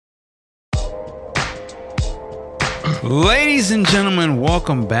Ladies and gentlemen,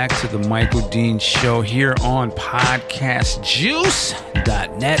 welcome back to the Michael Dean Show here on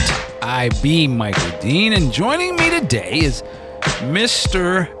podcastjuice.net. I be Michael Dean, and joining me today is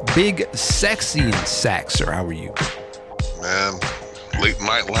Mr. Big Sexy and Sax. Sir, how are you? Man, late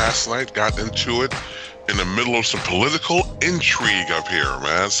night last night, got into it in the middle of some political intrigue up here,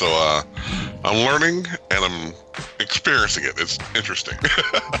 man. So I'm learning and I'm experiencing it. It's interesting.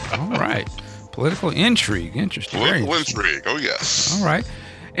 All right. Political intrigue. Interesting. Political intrigue. Oh, yes. All right.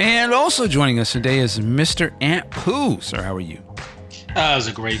 And also joining us today is Mr. Ant Pooh. Sir, how are you? It was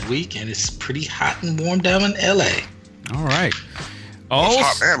a great week, and it's pretty hot and warm down in L.A. All right. It's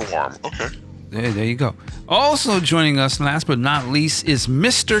hot and warm. Okay. There you go. Also joining us, last but not least, is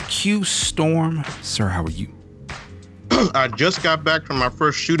Mr. Q Storm. Sir, how are you? I just got back from my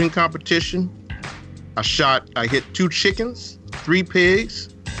first shooting competition. I hit 2 chickens, 3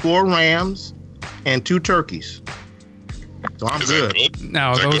 pigs, 4 rams, and 2 turkeys. So I'm good.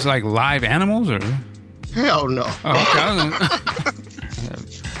 Now, are those like live animals or? Hell no. Oh, okay.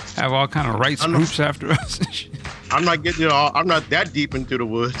 Have all kind of rights groups after us. I'm not that deep into the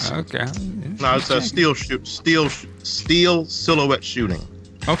woods. Okay. No, it's a steel silhouette shooting.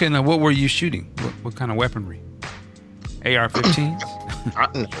 Okay, now what were you shooting? What kind of weaponry? AR-15s?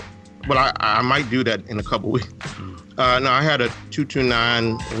 But I might do that in a couple weeks. No, I had a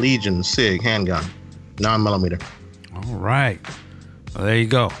 229 Legion SIG handgun, 9mm. All right. Well, there you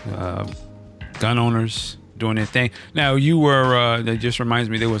go. Gun owners doing their thing. Now, you were, that just reminds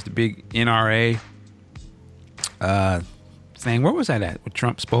me, there was the big NRA thing. Where was that at? When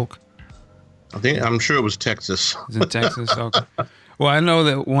Trump spoke? I'm sure it was Texas. It was in Texas? Okay. Well, I know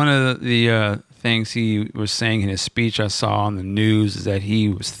that one of the things he was saying in his speech I saw on the news is that he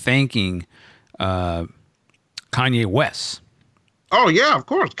was thanking Kanye West. Oh, yeah, of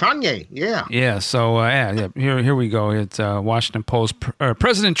course. Kanye. Yeah. Yeah. So, here we go. It's Washington Post.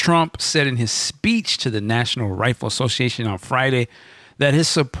 President Trump said in his speech to the National Rifle Association on Friday that his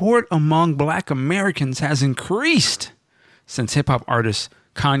support among Black Americans has increased since hip-hop artist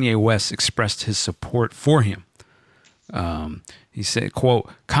Kanye West expressed his support for him. He said, quote,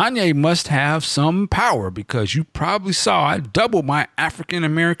 "Kanye must have some power because you probably saw I doubled my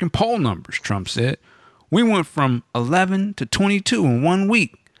African-American poll numbers," Trump said. "We went from 11 to 22 in 1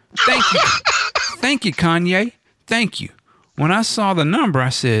 week. Thank you. Thank you, Kanye. Thank you. When I saw the number, I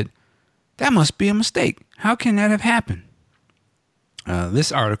said, that must be a mistake. How can that have happened?"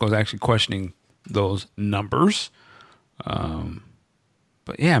 This article is actually questioning those numbers.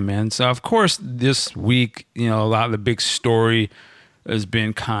 But yeah, man. So of course this week, a lot of the big story has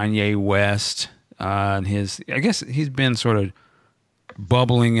been Kanye West. And I guess he's been sort of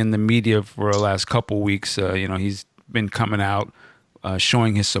bubbling in the media for the last couple weeks. He's been coming out,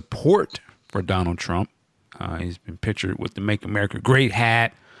 showing his support for Donald Trump. He's been pictured with the Make America Great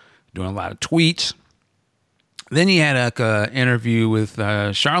hat, doing a lot of tweets. Then he had an interview with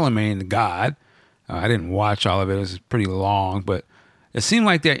Charlemagne the God. I didn't watch all of it. It was pretty long, but it seemed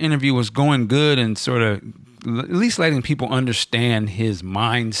like that interview was going good and sort of at least letting people understand his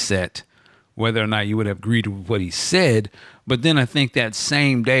mindset, whether or not you would have agreed with what he said. But then I think that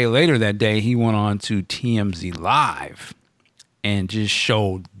same day, later that day, he went on to TMZ Live and just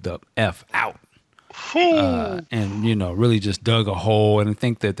showed the F out. And, really just dug a hole. And I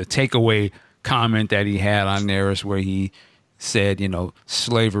think that the takeaway comment that he had on there is where he said,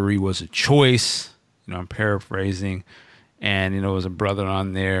 slavery was a choice. I'm paraphrasing. And, there was a brother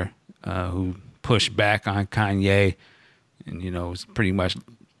on there who pushed back on Kanye and, was pretty much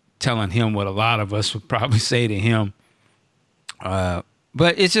telling him what a lot of us would probably say to him. But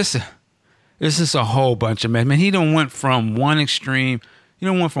it's just a whole bunch of mess. Man, he done went from one extreme,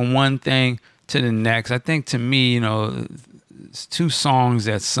 went from one thing to the next. I think to me, it's 2 songs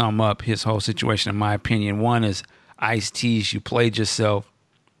that sum up his whole situation, in my opinion. One is Ice-T's "You Played Yourself"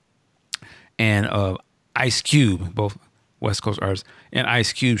 and Ice Cube, both West Coast artists, and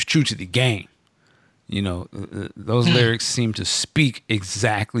Ice Cube's "True to the Game." Those lyrics seem to speak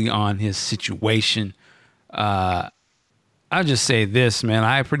exactly on his situation. I'll just say this, man.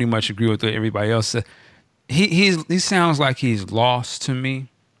 I pretty much agree with what everybody else said. He sounds like he's lost to me.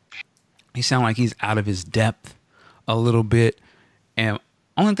 He sounds like he's out of his depth a little bit. And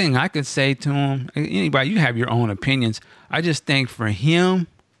only thing I could say to him, anybody, you have your own opinions. I just think for him,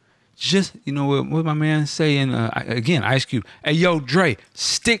 just, what my man saying, again, Ice Cube, "Hey, yo, Dre,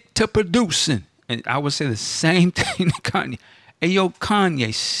 stick to producing." And I would say the same thing to Kanye. "Hey, yo,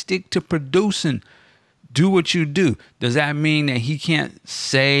 Kanye, stick to producing. Do what you do." Does that mean that he can't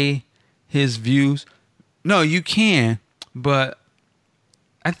say his views? No, you can, but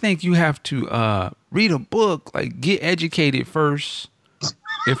I think you have to read a book, like get educated first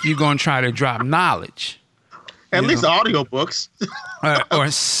if you're going to try to drop knowledge. At least audiobooks. Or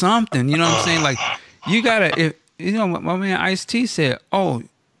something, you know what I'm saying? Like, you got to, if you know, my man Ice-T said, oh,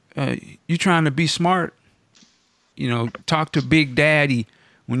 you trying to be smart? You know, talk to Big Daddy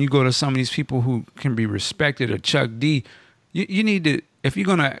when you go to some of these people who can be respected, or Chuck D. You need to, if you're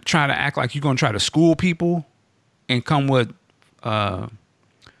going to try to act like you're going to try to school people and come with,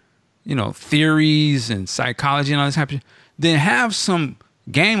 you know, theories and psychology and all this type of shit, then have some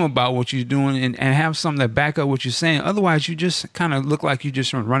game about what you're doing and have something that back up what you're saying. Otherwise, you just kind of look like you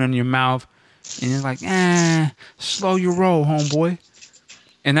just running your mouth and you're like, slow your roll, homeboy.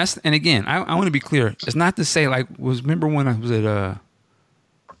 And again, I want to be clear. It's not to say like, remember when I was at,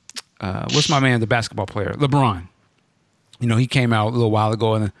 what's my man, the basketball player, LeBron. You know, he came out a little while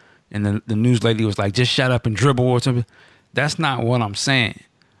ago and the news lady was like, just shut up and dribble or something. That's not what I'm saying.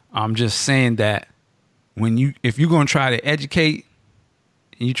 I'm just saying that if you're going to try to educate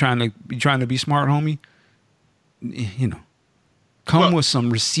and you're trying to be smart, homie, you know, come with some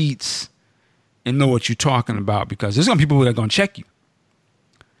receipts and know what you're talking about, because there's some people that are going to check you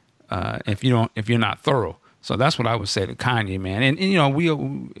if you're not thorough. So that's what I would say to Kanye, man. And you know,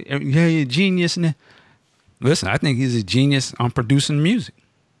 you're a genius. And listen, I think he's a genius on producing music.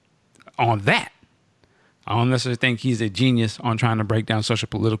 On that, I don't necessarily think he's a genius on trying to break down social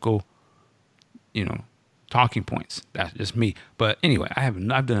political, you know, talking points. That's just me. But anyway, I've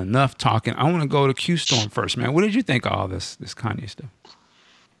done enough talking. I want to go to Q Storm first, man. What did you think of all this Kanye stuff?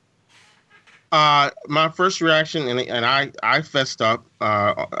 My first reaction, and I fessed up.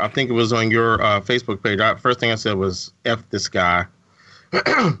 I think it was on your Facebook page. First thing I said was, F this guy.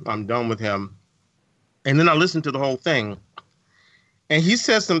 I'm done with him. And then I listened to the whole thing. And he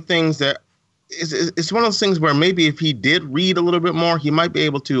said some things that it's one of those things where maybe if he did read a little bit more, he might be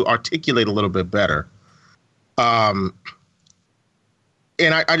able to articulate a little bit better. And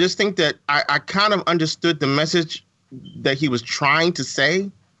I just think that I kind of understood the message that he was trying to say,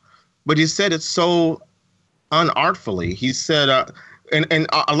 but he said it so unartfully. He said, and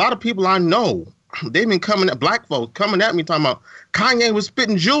a lot of people I know, they've been black folks coming at me talking about Kanye was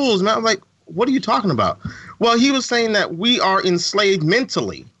spitting jewels, man. I'm like, what are you talking about? Well, he was saying that we are enslaved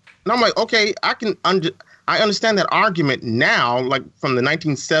mentally. And I'm like, okay, I understand that argument now, like from the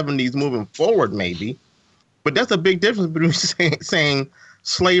 1970s moving forward, maybe. But that's a big difference between saying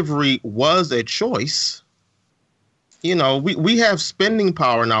slavery was a choice. You know, we have spending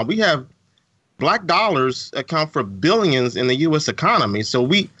power now. We have black dollars account for billions in the U.S. economy. So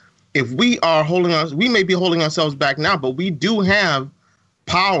if we are we may be holding ourselves back now, but we do have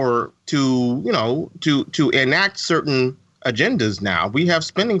power to, you know, to enact certain agendas now. We have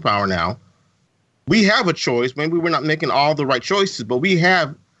spending power now. We have a choice. Maybe we're not making all the right choices, but we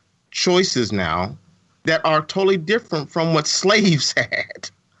have choices now that are totally different from what slaves had.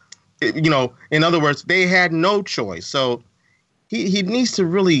 You know, in other words, they had no choice. So he needs to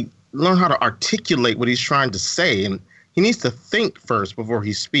really learn how to articulate what he's trying to say, and he needs to think first before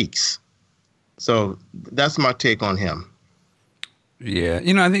he speaks. So that's my take on him. Yeah,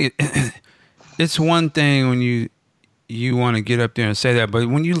 you know, I think it's one thing when you want to get up there and say that, but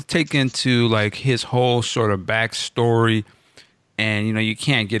when you take into like his whole sort of backstory, and you know, you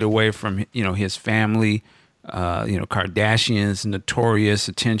can't get away from, you know, his family, you know, Kardashians, notorious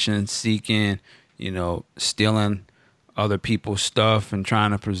attention seeking, you know, stealing other people's stuff and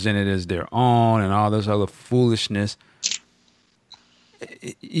trying to present it as their own and all this other foolishness.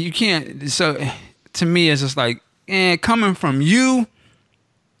 You can't. So to me, it's just like, coming from you,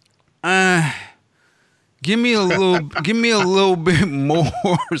 give me a little bit more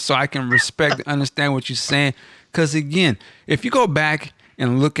so I can respect and understand what you're saying. Because again, if you go back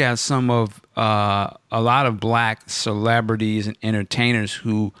and look at some of a lot of black celebrities and entertainers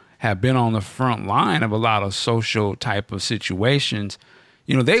who have been on the front line of a lot of social type of situations,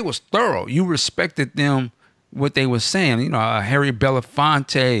 you know, they was thorough. You respected them, what they were saying. You know, Harry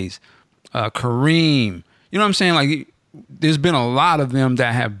Belafonte's, Kareem. You know what I'm saying? Like, there's been a lot of them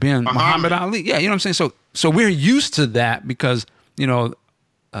that have been Muhammad Ali. Yeah, you know what I'm saying? So we're used to that because, you know,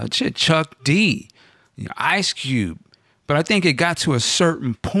 Chuck D, you know, Ice Cube. But I think it got to a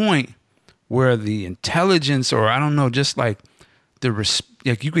certain point where the intelligence, or I don't know, just like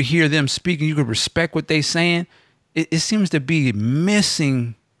like you could hear them speaking, you could respect what they saying. It seems to be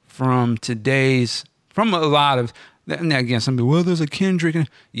missing from a lot of, and again, some people, well, there's a Kendrick.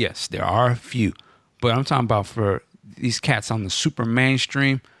 Yes, there are a few. But I'm talking about for these cats on the super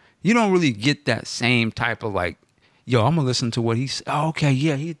mainstream, you don't really get that same type of like, yo, I'm going to listen to what he said. Oh, okay,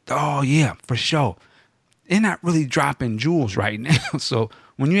 yeah, oh, yeah, for sure. They're not really dropping jewels right now. So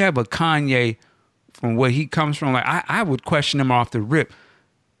when you have a Kanye from where he comes from, like I would question him off the rip.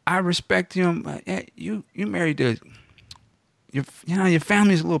 I respect him. You married to your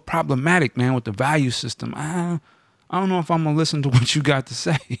family's a little problematic, man, with the value system. I don't know if I'm gonna listen to what you got to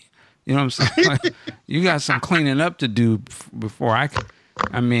say. You know what I'm saying? Like, you got some cleaning up to do before I can.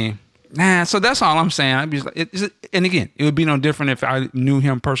 I mean, nah. So that's all I'm saying. I'd be like, and again, it would be no different if I knew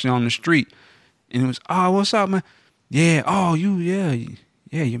him personally on the street, and it was, oh, what's up, man? Yeah. Oh, you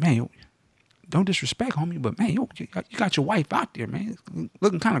man. Don't disrespect, homie, but man, you got your wife out there, man,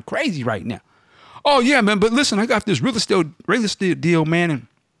 looking kind of crazy right now. Oh yeah, man. But listen, I got this real estate deal, man,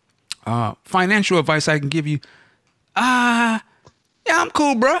 and financial advice I can give you. Yeah, I'm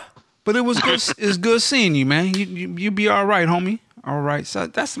cool, bro. But it was good. It's good seeing you, man. You be all right, homie. All right. So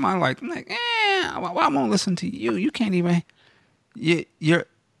that's my like. I'm like, well, I won't listen to you. You can't even. You're.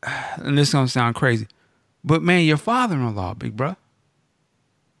 And this is gonna sound crazy, but man, your father-in-law, big bro.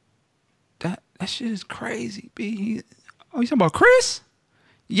 That shit is crazy, B. You talking about Chris?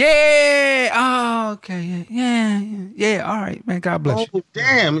 Yeah. Oh, okay. Yeah. All right, man. God bless you. Oh,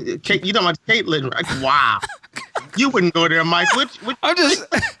 damn. You talking about Caitlyn, right? Wow. You wouldn't go there, Mike. I'm just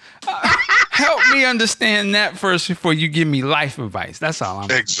help me understand that first before you give me life advice. That's all I'm.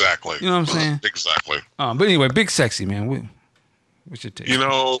 Exactly. You know what I'm saying? Exactly. But anyway, Big Sexy, man. What's your take? You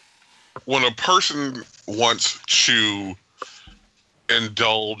know, when a person wants to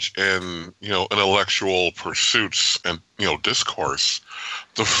indulge in, intellectual pursuits and, discourse,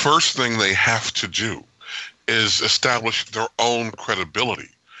 the first thing they have to do is establish their own credibility.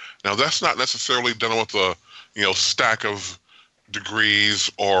 Now, that's not necessarily done with a, stack of degrees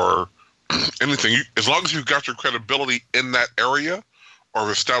or anything. As long as you've got your credibility in that area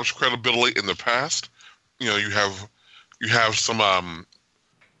or established credibility in the past, you have some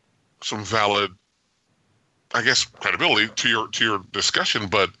valid, I guess, credibility to your discussion.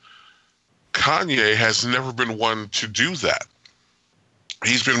 But Kanye has never been one to do that.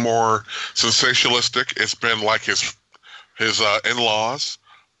 He's been more sensationalistic. It's been like his in-laws.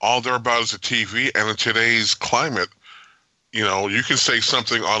 All they're about is the TV. And in today's climate, you can say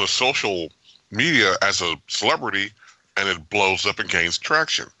something on a social media as a celebrity and it blows up and gains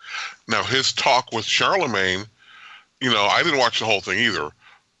traction. Now, his talk with Charlemagne, I didn't watch the whole thing either.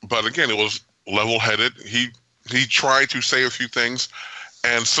 But again, it was level-headed. He tried to say a few things.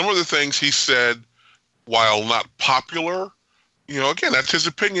 And some of the things he said, while not popular, again, that's his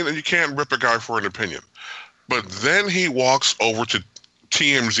opinion, and you can't rip a guy for an opinion. But then he walks over to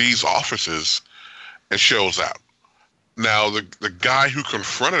TMZ's offices and shows out. Now, the guy who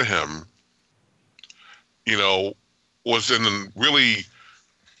confronted him, was in a really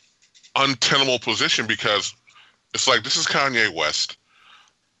untenable position because it's like, this is Kanye West.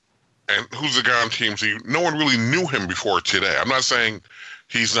 And who's the guy on TMZ? No one really knew him before today. I'm not saying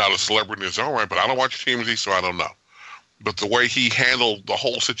he's not a celebrity in his own right, but I don't watch TMZ, so I don't know. But the way he handled the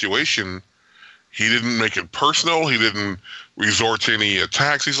whole situation, he didn't make it personal. He didn't resort to any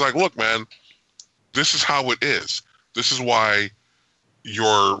attacks. He's like, look, man, this is how it is. This is why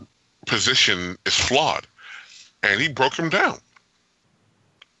your position is flawed. And he broke him down.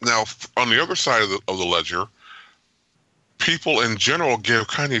 Now, on the other side of the ledger, people in general give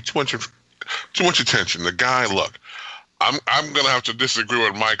Kanye too much attention. The guy, look, I'm gonna have to disagree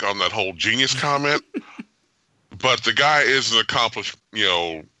with Mike on that whole genius comment, but the guy is an accomplished,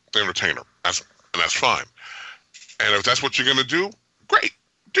 entertainer. That's fine. And if that's what you're gonna do, great,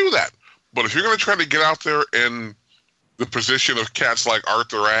 do that. But if you're gonna try to get out there in the position of cats like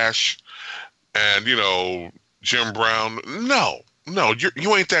Arthur Ashe and Jim Brown, no,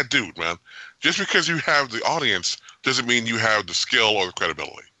 you ain't that dude, man. Just because you have the audience doesn't mean you have the skill or the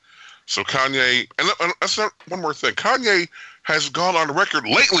credibility. So Kanye, and that's not one more thing. Kanye has gone on record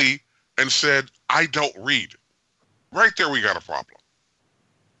lately and said, I don't read. Right there, we got a problem.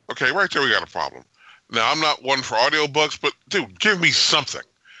 Okay, right there, we got a problem. Now, I'm not one for audiobooks, but dude, give me something.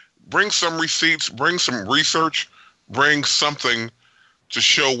 Bring some receipts, bring some research, bring something to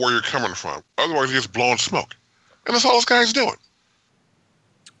show where you're coming from. Otherwise, you're just blowing smoke. And that's all this guy's doing.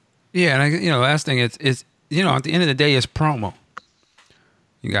 Yeah, and last thing is at the end of the day, it's promo.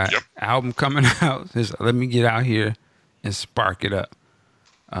 You got album coming out. Just let me get out here and spark it up.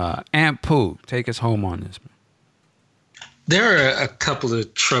 Aunt Pooh, take us home on this, man. There are a couple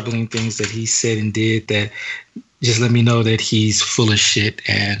of troubling things that he said and did that just let me know that he's full of shit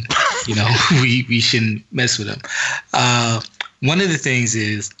and, we shouldn't mess with him. One of the things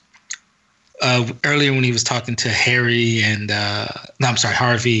is earlier when he was talking to Harry and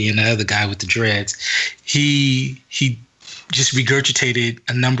Harvey and the other guy with the dreads, he just regurgitated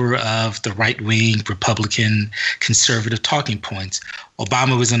a number of the right-wing Republican conservative talking points.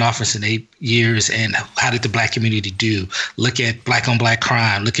 Obama was in office in 8 years, and how did the black community do? Look at black-on-black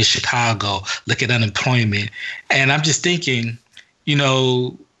crime. Look at Chicago. Look at unemployment. And I'm just thinking, you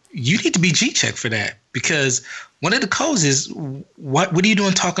need to be G-checked for that, because one of the codes is, what are you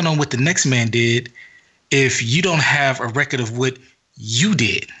doing talking on what the next man did if you don't have a record of what you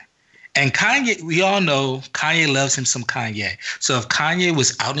did? And Kanye, we all know Kanye loves him some Kanye. So if Kanye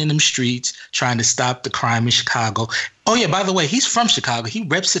was out in them streets trying to stop the crime in Chicago, oh yeah, by the way, he's from Chicago. He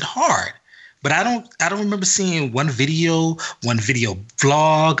reps it hard. But I don't remember seeing one video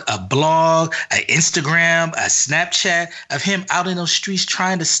vlog, a blog, an Instagram, a Snapchat of him out in those streets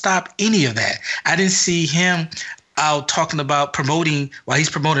trying to stop any of that. I didn't see him out talking about while he's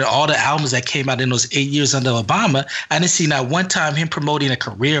promoting all the albums that came out in those 8 years under Obama. I didn't see not one time him promoting a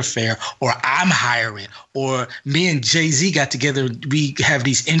career fair, or I'm hiring, or me and Jay-Z got together, we have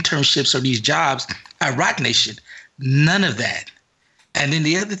these internships or these jobs at Rock Nation. None of that. And then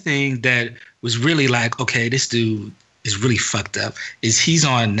the other thing that was really like, okay, this dude is really fucked up, is he's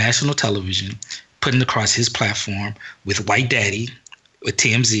on national television putting across his platform with White Daddy, with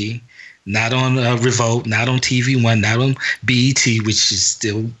TMZ, not on Revolt, not on TV One, not on BET, which is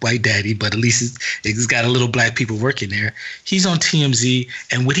still White Daddy, but at least it's got a little black people working there. He's on TMZ,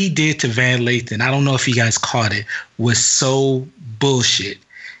 and what he did to Van Lathan, I don't know if you guys caught it, was so bullshit.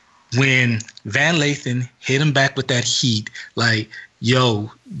 When Van Lathan hit him back with that heat, like,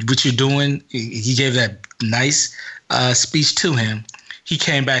 yo, what you're doing, he gave that nice speech to him. He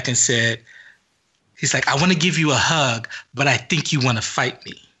came back and said, he's like, I want to give you a hug, but I think you want to fight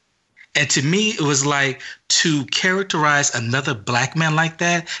me. And to me, it was like, to characterize another black man like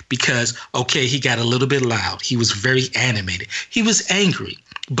that, because, okay, he got a little bit loud. He was very animated. He was angry.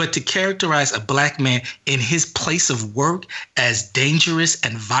 But to characterize a black man in his place of work as dangerous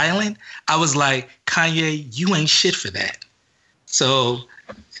and violent, I was like, Kanye, you ain't shit for that. So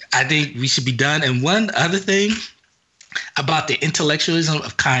I think we should be done. And one other thing about the intellectualism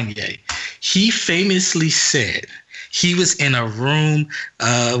of Kanye, he famously said, he was in a room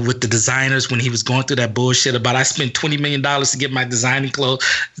with the designers when he was going through that bullshit about, I spent $20 million to get my designing clothes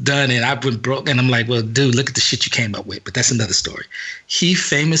done and I went broke. And I'm like, well, dude, look at the shit you came up with. But that's another story. He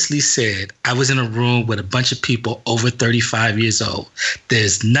famously said, I was in a room with a bunch of people over 35 years old.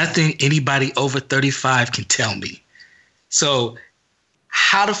 There's nothing anybody over 35 can tell me. So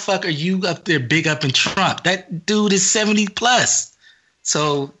how the fuck are you up there big up in Trump? That dude is 70 plus.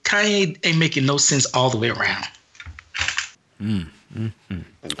 So Kanye ain't making no sense all the way around.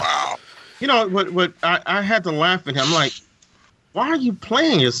 Wow. You know what? I had to laugh at him. I'm like, why are you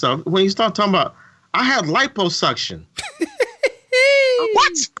playing yourself? When you start talking about, I had liposuction.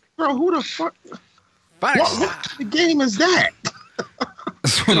 What? Bro, who the fuck? What the game is that?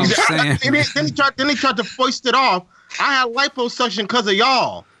 That's what I'm saying. Then he tried to foist it off. I had liposuction because of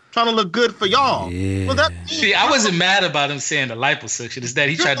y'all. Trying to look good for y'all. Yeah. Well, See, I wasn't mad about him saying the liposuction. It's that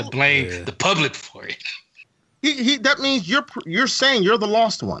he tried to blame the public for it. He that means you're saying you're the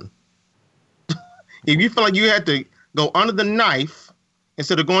lost one. If you feel like you had to go under the knife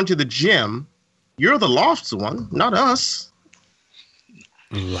instead of going to the gym, you're the lost one, not us.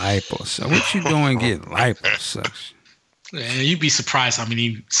 Liposuction. What you doing getting liposuction? And you'd be surprised how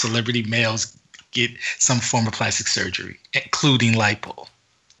many celebrity males get some form of plastic surgery, including lipo.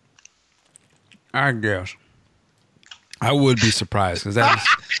 I guess. I would be surprised because that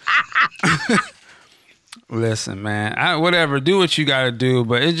is... Listen, man. Whatever. Do what you got to do,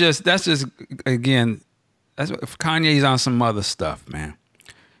 but that's just again. That's what, Kanye's on some other stuff, man.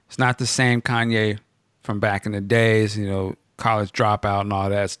 It's not the same Kanye from back in the days. You know, college dropout and all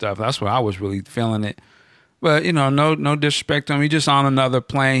that stuff. That's where I was really feeling it. But you know, no disrespect to him. He's just on another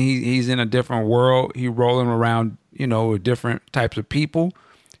plane. He's in a different world. He's rolling around, you know, with different types of people.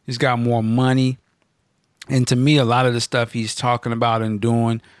 He's got more money, and to me, a lot of the stuff he's talking about and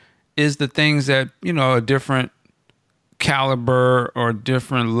doing is the things that, you know, a different caliber or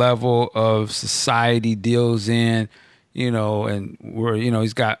different level of society deals in, you know, and where, you know,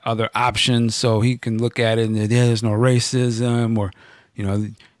 he's got other options so he can look at it and there's no racism or, you know,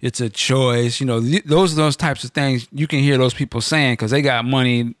 it's a choice. You know, those types of things you can hear those people saying because they got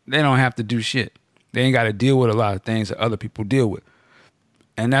money. They don't have to do shit. They ain't got to deal with a lot of things that other people deal with.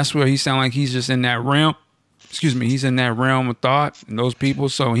 And that's where he sound like he's just in that realm. He's in that realm of thought and those people,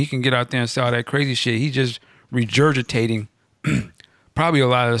 so he can get out there and say all that crazy shit. He's just regurgitating probably a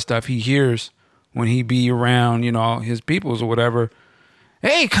lot of the stuff he hears when he be around, you know, his peoples or whatever.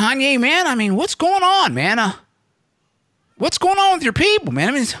 Hey, Kanye, man, I mean, what's going on, man? What's going on with your people, man?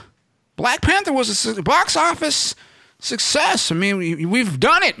 I mean, Black Panther was a box office success. I mean, we've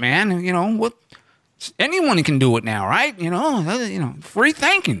done it, man. You know what? Anyone can do it now, right? You know, free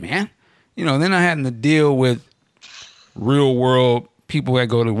thinking, man. You know, then I had to deal with real world people that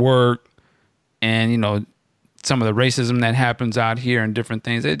go to work, and you know, some of the racism that happens out here and different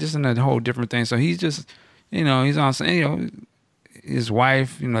things. It's just a whole different thing. So he's just, you know, he's on, you know, his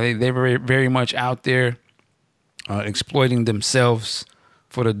wife, you know, they're very, very much out there exploiting themselves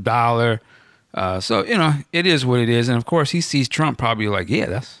for the dollar. So, you know, it is what it is. And of course, he sees Trump probably like,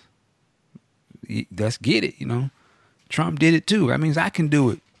 yeah, let's get it, you know. Trump did it too. That means I can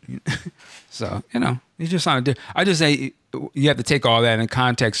do it. So, you know, he's just trying to do. I just say you have to take all that in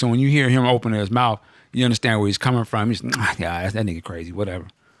context. So when you hear him open his mouth, you understand where he's coming from. He's yeah, that nigga crazy, whatever.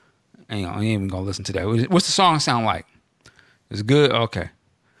 I ain't even gonna listen to that. What's the song sound like? It's good? Okay.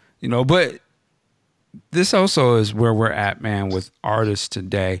 You know, but this also is where we're at, man, with artists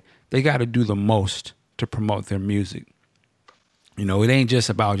today. They got to do the most to promote their music. You know, it ain't just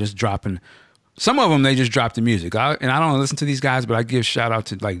about just dropping. Some of them, they just drop the music. And I don't listen to these guys, but I give shout out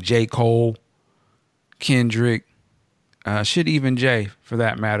to like J. Cole, Kendrick, shit, even Jay, for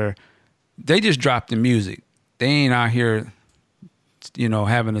that matter. They just drop the music. They ain't out here, you know,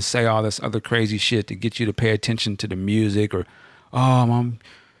 having to say all this other crazy shit to get you to pay attention to the music, or, oh,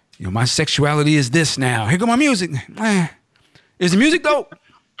 you know, my sexuality is this now. Here go my music. Is the music dope?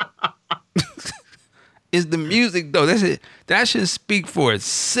 Is the music dope? That's it. That should speak for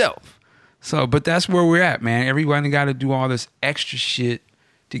itself. So, but that's where we're at, man. Everybody got to do all this extra shit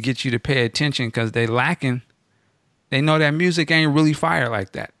to get you to pay attention because they lacking. They know that music ain't really fire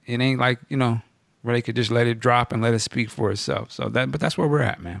like that. It ain't like, you know, where they could just let it drop and let it speak for itself. So but that's where we're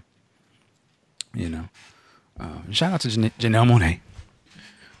at, man. You know, shout out to Janelle Monáe.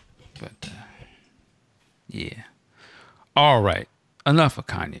 But yeah, all right, enough of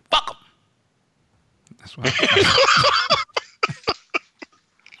Kanye. Fuck him. That's what.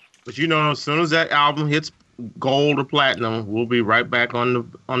 But you know, as soon as that album hits gold or platinum, we'll be right back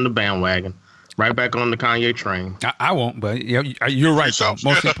on the bandwagon, right back on the Kanye train. I won't, but yeah, you're right though.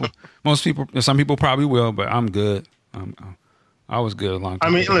 Most people, some people probably will, but I'm good. I was good a long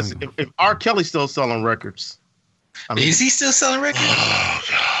time. I mean, ago. listen, if R. Kelly's still selling records, I mean, is he still selling records? Oh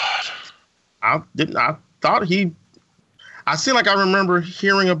God! I thought he. I feel like I remember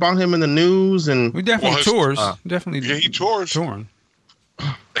hearing about him in the news, and we definitely tours. Definitely, yeah, he tours. Touring.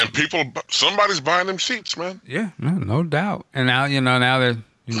 And somebody's buying them seats, man. Yeah, no doubt. And now, now they're,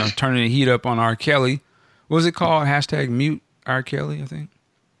 turning the heat up on R. Kelly. What was it called? # mute R. Kelly, I think.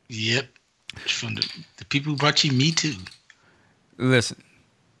 Yep. From the people who brought you Me Too. Listen,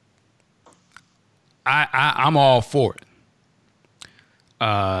 I'm all for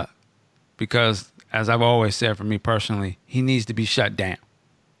it. Because, as I've always said, for me personally, he needs to be shut down.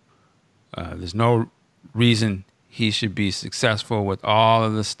 There's no reason he should be successful with all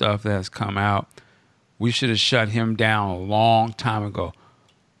of the stuff that has come out. We should have shut him down a long time ago.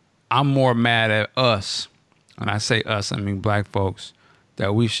 I'm more mad at us, and I say us, I mean black folks,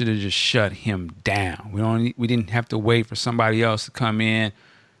 that we should have just shut him down. We didn't have to wait for somebody else to come in.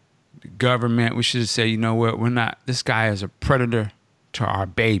 The government, we should have said, you know what, this guy is a predator to our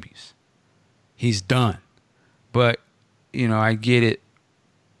babies. He's done. But, I get it.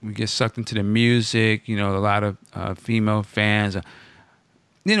 We get sucked into the music, a lot of female fans.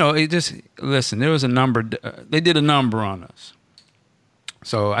 It just, listen, there was a number, they did a number on us.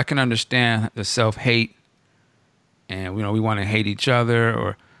 So I can understand the self-hate and, we want to hate each other,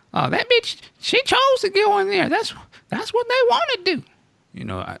 or, oh, that bitch, she chose to go in there. That's what they want to do.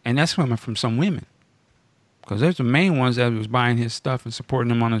 And that's coming from some women. Because there's the main ones that was buying his stuff and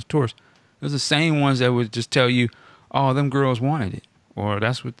supporting him on his tours. There's the same ones that would just tell you, oh, them girls wanted it. Or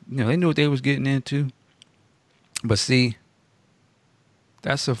that's what, they knew what they was getting into. But see,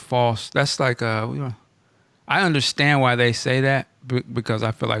 that's like, I understand why they say that, because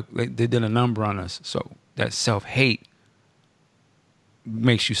I feel like they did a number on us. So that self-hate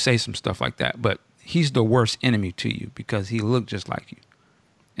makes you say some stuff like that. But he's the worst enemy to you because he looked just like you.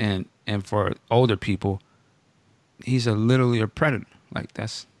 And for older people, he's literally a predator. Like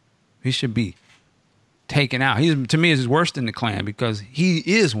he should be taken out. To me, is worse than the Klan because he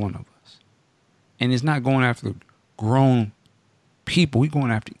is one of us. And it's not going after grown people. He's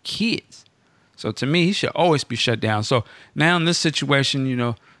going after kids. So to me, he should always be shut down. So now in this situation,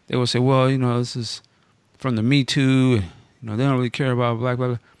 they will say, well, this is from the Me Too. They don't really care about black, blah,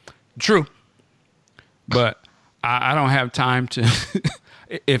 blah. True. But I don't have time to,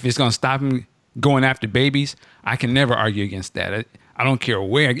 if it's going to stop him going after babies, I can never argue against that. I don't care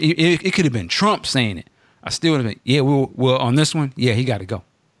where. It could have been Trump saying it. I still would have been, yeah, well, on this one, yeah, he got to go.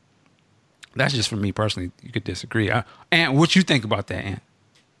 That's just for me personally. You could disagree. Ant, what you think about that, Ant?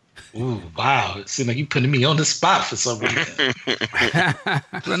 Ooh, wow. It seems like you putting me on the spot for some reason.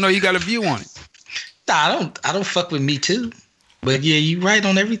 I know you got a view on it. Nah, I don't fuck with Me Too. But yeah, you right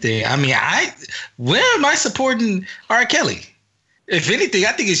on everything. I mean, where am I supporting R. Kelly? If anything,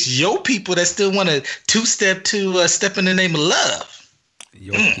 I think it's yo people that still want to two-step to Step in the Name of Love.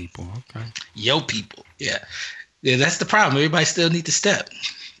 Yo people, okay. Yo people, yeah. Yeah, that's the problem. Everybody still need to step.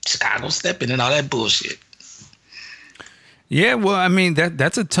 Chicago stepping and all that bullshit. Yeah, well, I mean,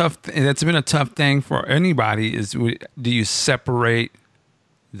 that's been a tough thing for anybody is, do you separate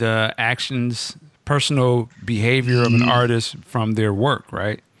the actions, personal behavior of an artist from their work,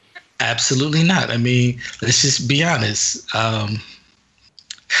 right? Absolutely not. I mean, let's just be honest.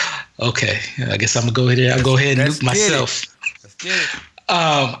 Okay, I guess I'm gonna I'll go ahead and nuke myself. Let's get it.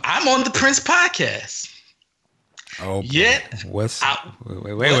 I'm on the Prince podcast. Oh, yet wait.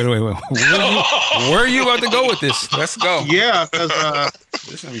 Where are you about to go with this? Let's go. Yeah, because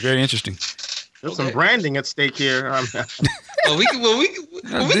This is gonna be very interesting. there's some branding at stake here. we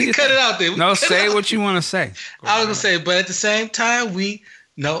can cut it out there. No, say what you want to say. I was gonna say, but at the same time,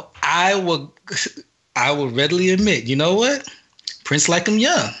 I will readily admit, you know what? Prince like him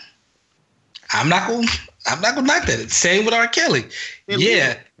young. I'm not gonna knock that. Same with R. Kelly.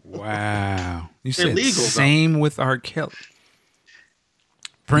 Yeah. Wow. You said Illegal, same with R. Kelly.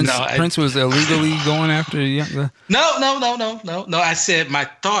 Prince was illegally going after young. No. I said my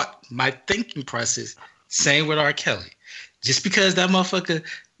thinking process. Same with R. Kelly. Just because that motherfucker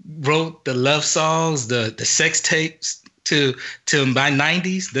wrote the love songs, the sex tapes to my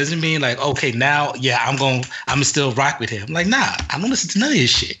 90s doesn't mean like, okay, now I'm still rock with him. Like, nah, I don't listen to none of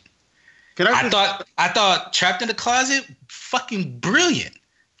his shit. I thought Trapped in the Closet, fucking brilliant.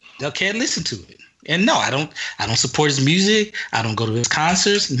 I can't listen to it. And no, I don't support his music. I don't go to his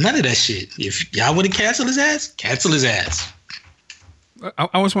concerts. None of that shit. If y'all want to cancel his ass, cancel his ass. I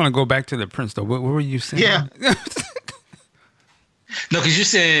always want to go back to the Prince though. What were you saying? Yeah. No,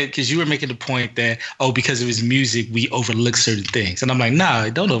 because you were making the point that, because of his music, we overlook certain things. And I'm like, nah,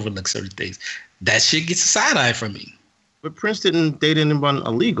 don't overlook certain things. That shit gets a side eye from me. But Prince didn't date anyone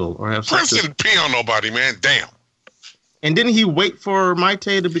illegal or have sex. Prince didn't pee on nobody, man. Damn. And didn't he wait for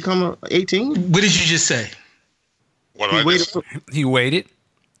Maite to become 18? What did you just say? What did I just say? He waited.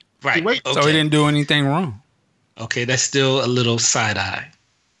 Right. So he didn't do anything wrong. Okay, that's still a little side eye.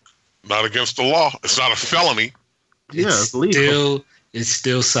 Not against the law. It's not a felony. Yeah, it's legal. It's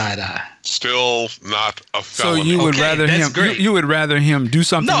still side eye. Still not a So felony. you would rather that's him? great. You would rather him do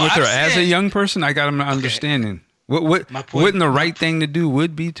something with her as a saying- young person? I got him understanding. What My point- wouldn't the right thing to do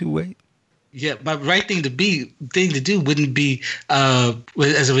would be to wait? Yeah, my right thing to do wouldn't be,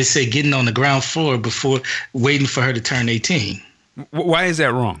 as I say, getting on the ground floor before waiting for her to turn 18. Why is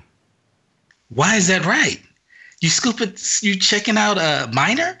that wrong? Why is that right? You checking out a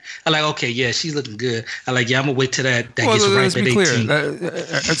minor? I'm like, okay, yeah, she's looking good. I'm like, yeah, I'm gonna wait till that gets ripe at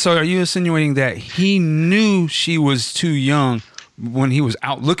 18. So are you insinuating that he knew she was too young when he was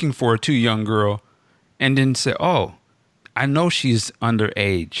out looking for a too young girl, and then said, "Oh, I know she's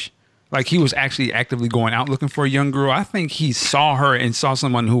underage." Like he was actually actively going out looking for a young girl. I think he saw her and saw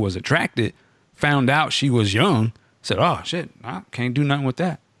someone who was attracted, found out she was young, said, "Oh shit, I can't do nothing with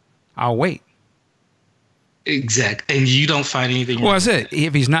that. I'll wait." Exactly. And you don't find anything wrong. Well, I said,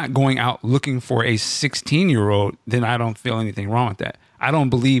 if he's not going out looking for a 16-year-old, then I don't feel anything wrong with that. I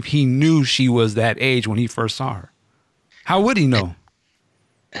don't believe he knew she was that age when he first saw her. How would he know?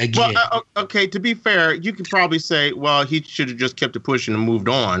 Again. Well, okay, to be fair, you could probably say, well, he should have just kept it pushing and moved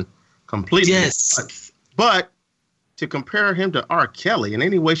on completely. Yes. But to compare him to R. Kelly in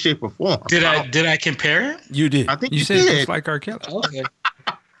any way, shape, or form. Did I compare him? You did. I think you you said did. just like R. Kelly.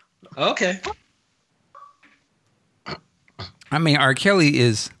 Okay. I mean, R. Kelly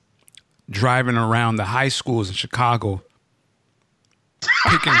is driving around the high schools in Chicago,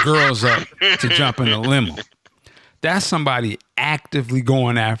 picking girls up to jump in a limo. That's somebody actively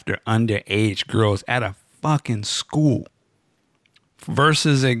going after underage girls at a fucking school.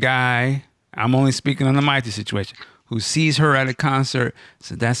 Versus a guy, I'm only speaking on the Mighty situation, who sees her at a concert,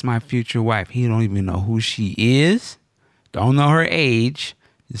 says, "That's my future wife." He don't even know who she is, don't know her age.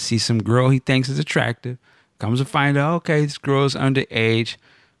 You see some girl he thinks is attractive, comes to find out, okay, this girl's underage.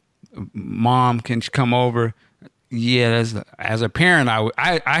 Mom, can she come over? Yeah, as a parent,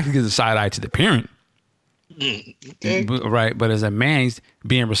 I could give the side eye to the parent. Okay. Right, but as a man, he's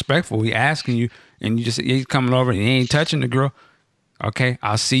being respectful. He asking you, and he's coming over and he ain't touching the girl. Okay,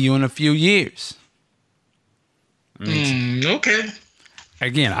 I'll see you in a few years. Okay.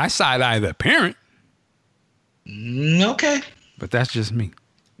 Again, I side eye the parent. Okay. But that's just me.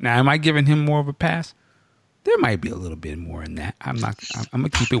 Now, am I giving him more of a pass? There might be a little bit more in that. I'm gonna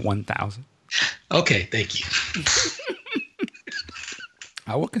keep it 1,000. Okay, thank you.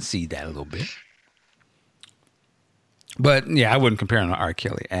 I will concede that a little bit. But yeah, I wouldn't compare him to R.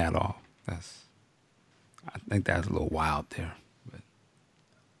 Kelly at all. I think that's a little wild there.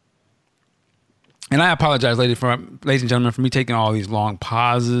 And I apologize, ladies and gentlemen, for me taking all these long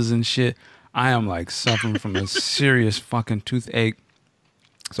pauses and shit. I am like suffering from a serious fucking toothache.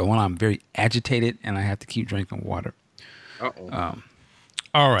 So when I'm very agitated and I have to keep drinking water. Uh-oh.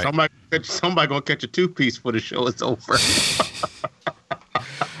 All right. Somebody gonna catch a two-piece for the show is over.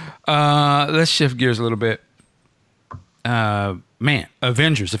 Let's shift gears a little bit. Man,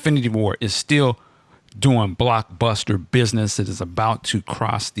 Avengers: Infinity War is still doing blockbuster business. It is about to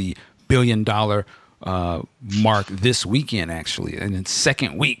cross the $1 billion mark this weekend, actually, in its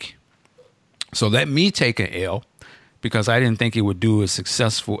second week. So let me take an L because I didn't think it would do as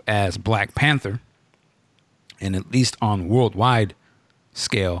successful as Black Panther. And at least on worldwide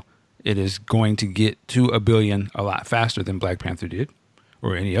scale, it is going to get to $1 billion a lot faster than Black Panther did,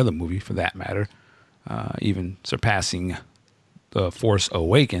 or any other movie for that matter, even surpassing The Force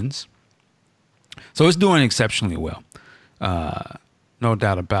Awakens. So it's doing exceptionally well. No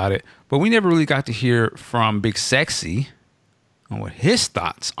doubt about it. But we never really got to hear from Big Sexy on what his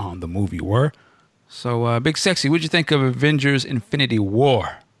thoughts on the movie were. So, Big Sexy, what'd you think of Avengers: Infinity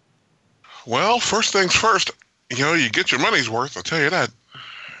War? Well, first things first, you get your money's worth, I'll tell you that.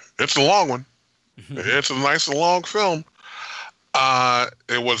 It's a long one. It's a nice and long film.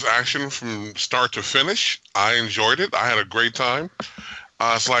 It was action from start to finish. I enjoyed it. I had a great time.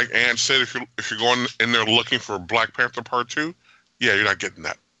 It's like Ann said, if you're going in there looking for Black Panther Part 2, yeah, you're not getting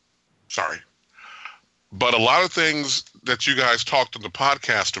that. Sorry. But a lot of things that you guys talked on the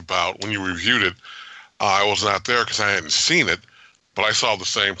podcast about when you reviewed it, I was not there because I hadn't seen it, but I saw the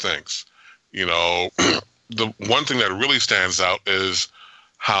same things. The one thing that really stands out is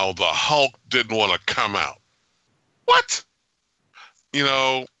how the Hulk didn't want to come out. What?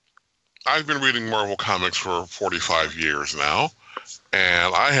 I've been reading Marvel Comics for 45 years now,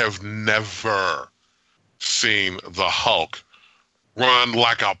 and I have never seen the Hulk run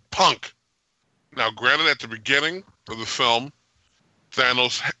like a punk. Now, granted, at the beginning of the film,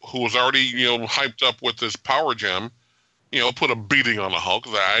 Thanos, who was already, hyped up with this power gem, put a beating on the Hulk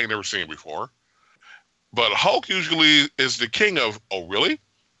that I ain't never seen before. But Hulk usually is the king of, oh, really?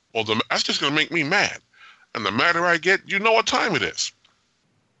 Well, that's just going to make me mad. And the madder I get, you know what time it is.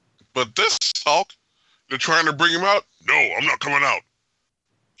 But this Hulk, they're trying to bring him out. No, I'm not coming out.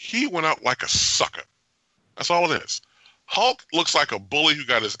 He went out like a sucker. That's all it is. Hulk looks like a bully who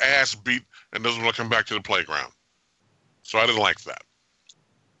got his ass beat and doesn't want to come back to the playground. So I didn't like that.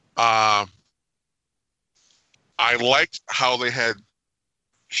 I liked how they had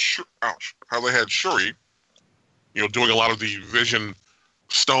Shuri, doing a lot of the Vision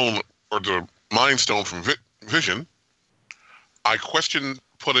Stone or the Mind Stone from Vision. I questioned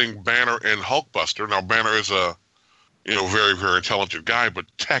putting Banner in Hulkbuster. Now, Banner is a very, very intelligent guy, but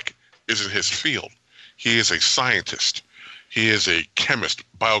tech isn't his field. He is a scientist. He is a chemist,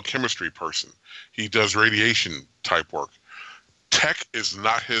 biochemistry person. He does radiation type work. Tech is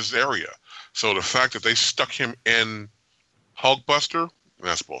not his area. So the fact that they stuck him in Hulkbuster,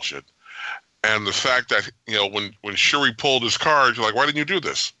 that's bullshit. And the fact that, when Shuri pulled his card, you're like, why didn't you do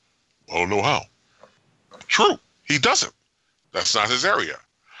this? I don't know how. True. He doesn't. That's not his area.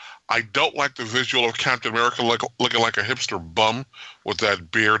 I don't like the visual of Captain America looking like a hipster bum with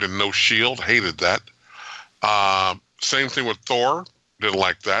that beard and no shield. Hated that. Same thing with Thor. Didn't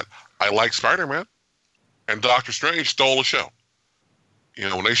like that. I like Spider-Man. And Doctor Strange stole the show.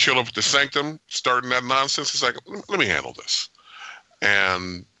 When they showed up at the Sanctum, starting that nonsense, it's like, let me handle this.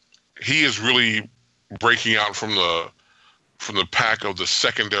 And he is really breaking out from the pack of the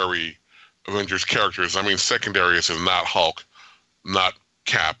secondary Avengers characters. I mean, secondary is not Hulk, not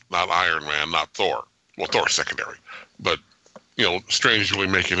Cap, not Iron Man, not Thor. Well, Thor's secondary. But, Strange really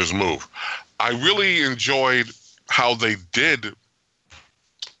making his move. I really enjoyed how they did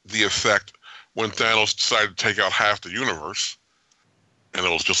the effect when Thanos decided to take out half the universe. And it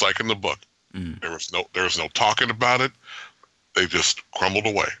was just like in the book. There was no talking about it. They just crumbled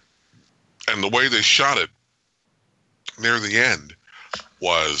away. And the way they shot it near the end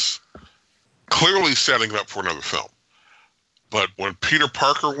was clearly setting up for another film. But when Peter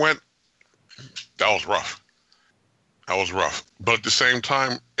Parker went, that was rough. But at the same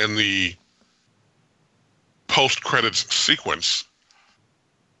time, in the post-credits sequence,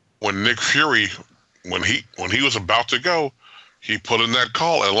 when Nick Fury, when he was about to go, he put in that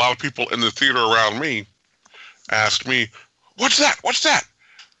call, and a lot of people in the theater around me asked me, what's that?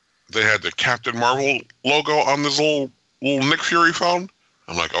 they had the Captain Marvel logo on this little Nick Fury phone.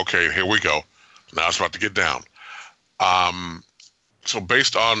 I'm like, okay, here we go. Now it's about to get down. So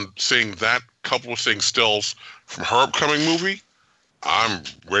based on seeing that, couple of seeing stills from her upcoming movie, I'm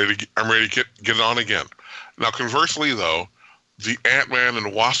ready to get it on again. Now, conversely, though, the Ant-Man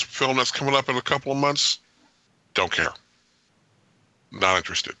and Wasp film that's coming up in a couple of months, don't care. Not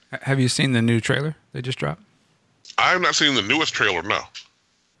interested. Have you seen the new trailer they just dropped? I have not seen the newest trailer, no.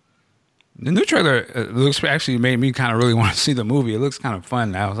 The new trailer looks actually made me kind of really want to see the movie. It looks kind of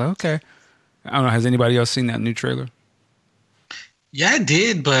fun now. I was like, okay. I don't know. Has anybody else seen that new trailer? Yeah, I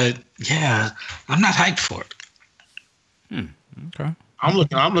did, but yeah, I'm not hyped for it. Okay. I'm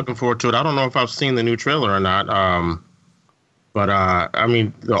looking forward to it. I don't know if I've seen the new trailer or not. But I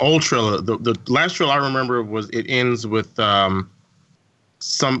mean, the old trailer, the last trailer I remember was it ends with someone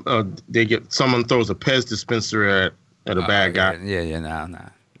throws a Pez dispenser at a bad guy. Yeah, nah.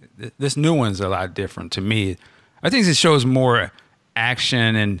 This new one's a lot different to me. I think it shows more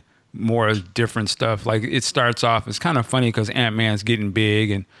action and more different stuff. Like it starts off, it's kind of funny because Ant-Man's getting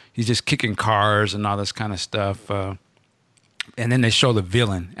big and he's just kicking cars and all this kind of stuff. And then they show the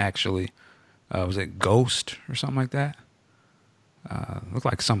villain actually. Was it Ghost or something like that? Looked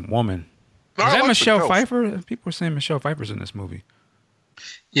like some woman. No, Was that like Michelle Pfeiffer? People were saying Michelle Pfeiffer's in this movie.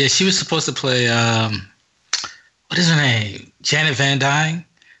 Yeah, she was supposed to play, what is her name? Janet Van Dyne,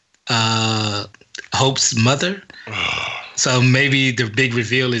 Hope's mother. So maybe the big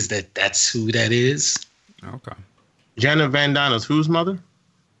reveal is that that's who that is. Okay. Janet Van Dyne is whose mother?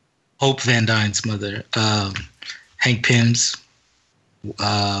 Hope Van Dyne's mother. Hank Pym's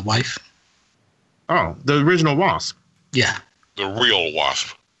wife. Oh, the original Wasp. Yeah. The real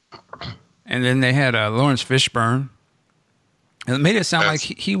Wasp. And then they had Lawrence Fishburne. And it made it sound like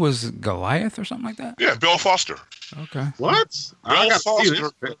he was Goliath or something like that. Yeah, Bill Foster. Okay. What? Bill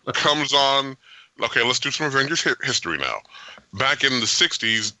Foster comes on. Okay, let's do some Avengers history now. Back in the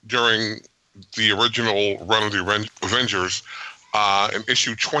 60s, during the original run of the Avengers, in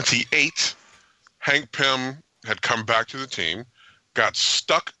issue 28, Hank Pym had come back to the team, got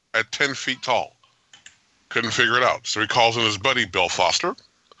stuck at 10 feet tall. Couldn't figure it out. So he calls in his buddy Bill Foster,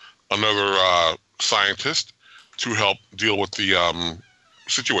 another scientist, to help deal with the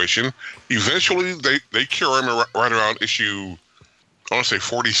situation. Eventually, they cure him right around issue, I want to say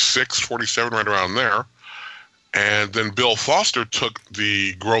 46, 47, right around there. And then Bill Foster took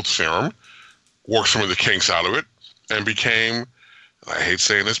the growth serum, worked some of the kinks out of it, and became, I hate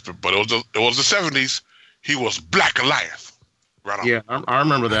saying this, but it was the 70s, he was Black Goliath. Right on. Yeah, I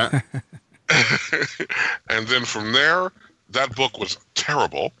remember that. And then from there, that book was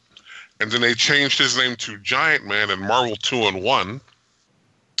terrible. And then they changed his name to Giant Man in Marvel 2-in-1.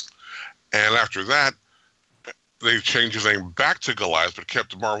 And after that, they changed his name back to Goliath, but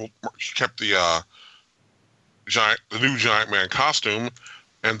kept the new Giant Man costume.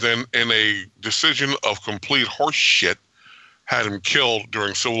 And then in a decision of complete horse shit, had him killed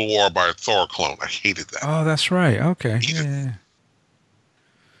during Civil War by a Thor clone. I hated that. Oh, that's right. Okay. Yeah.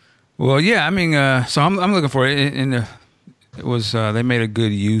 Well, yeah. I mean, so I'm looking for it. It was they made a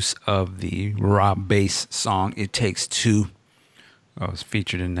good use of the Rob bass song "It Takes Two." It was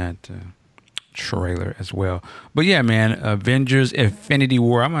featured in that trailer as well. But yeah, man, Avengers: Infinity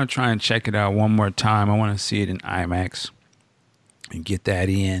War. I'm gonna try and check it out one more time. I want to see it in IMAX and get that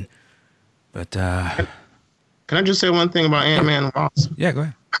in. But Can I just say one thing about Ant-Man and Wasp? yeah, go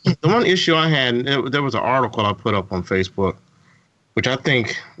ahead. The one issue I had, there was an article I put up on Facebook, which I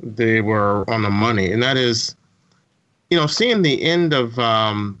think they were on the money, and that is, seeing the end of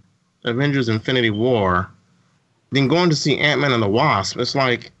Avengers: Infinity War, then going to see Ant-Man and the Wasp, it's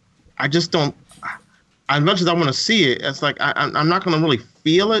like, I just don't, as much as I want to see it, it's like, I'm not going to really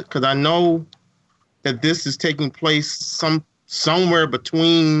feel it, because I know that this is taking place somewhere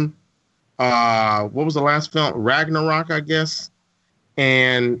between, what was the last film? Ragnarok, I guess,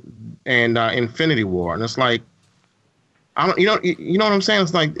 and Infinity War. And it's like, I don't, you know what I'm saying?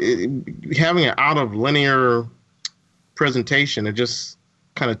 It's like having an out of linear presentation. It just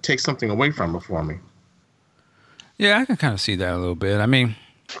kind of takes something away from it for me. Yeah, I can kind of see that a little bit. I mean,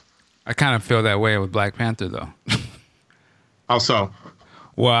 I kind of feel that way with Black Panther, though. Also,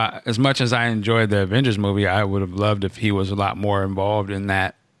 well, as much as I enjoyed the Avengers movie, I would have loved if he was a lot more involved in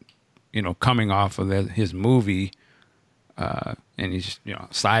that, coming off of his movie, and he's,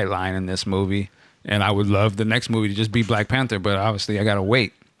 sidelining this movie. And I would love the next movie to just be Black Panther, but obviously I got to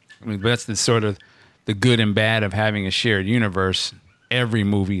wait. I mean, but that's the sort of the good and bad of having a shared universe. Every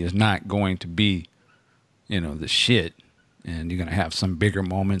movie is not going to be, the shit. And you're going to have some bigger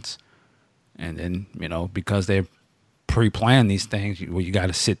moments. And then, because they're pre-plan these things. You got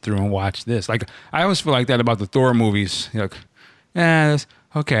to sit through and watch this. Like, I always feel like that about the Thor movies. You're like,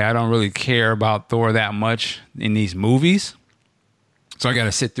 okay, I don't really care about Thor that much in these movies, so I got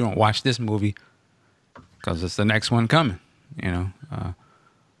to sit through and watch this movie because it's the next one coming.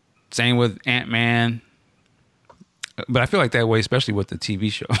 Same with Ant-Man, but I feel like that way, especially with the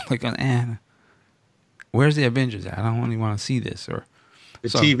TV show. Like, where's the Avengers at? I don't really want to see this. Or the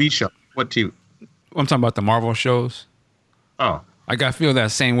TV show. What TV? I'm talking about the Marvel shows. Oh, like, I feel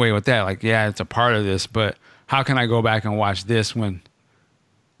that same way with that. Like, yeah, it's a part of this, but how can I go back and watch this when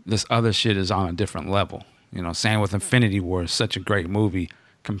this other shit is on a different level? Same with Infinity War. Is such a great movie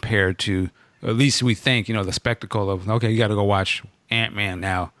compared to, at least we think, the spectacle of, okay, you got to go watch Ant-Man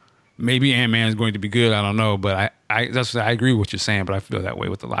now. Maybe Ant-Man is going to be good. I don't know, but I agree with what you're saying, but I feel that way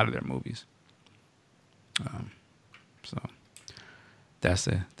with a lot of their movies. So that's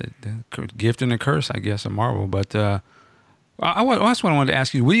the gift and the curse, I guess, of Marvel. But that's what I wanted to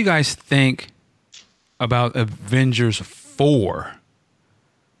ask you. What do you guys think about Avengers 4?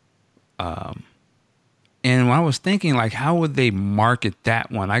 And when I was thinking, like, how would they market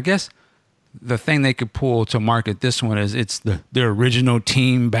that one? I guess the thing they could pull to market this one is it's their original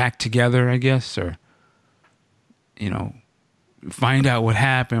team back together, I guess, or, find out what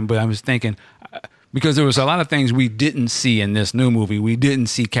happened. But I was thinking, because there was a lot of things we didn't see in this new movie. We didn't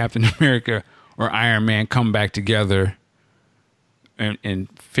see Captain America or Iron Man come back together and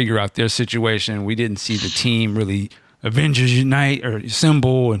figure out their situation. We didn't see the team really Avengers unite or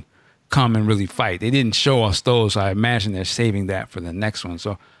assemble and come and really fight. They didn't show us those. So I imagine they're saving that for the next one.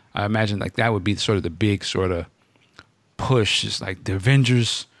 So I imagine like that would be sort of the big sort of push. It's like the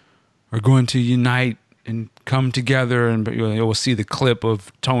Avengers are going to unite and come together, and we'll see the clip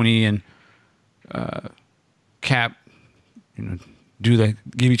of Tony and Cap,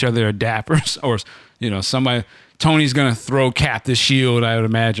 give each other a dapper, or somebody. Tony's gonna throw Cap the shield, I would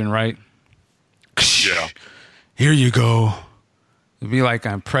imagine, right? Yeah. Here you go. It'd be like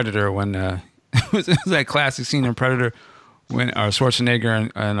on Predator when it was that classic scene in Predator when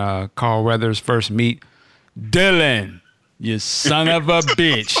Schwarzenegger and Carl Weathers first meet. Dylan, you son of a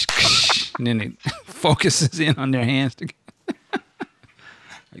bitch. And then it focuses in on their hands together.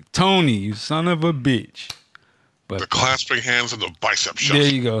 Like, Tony, you son of a bitch. But the clasping hands and the bicep shots.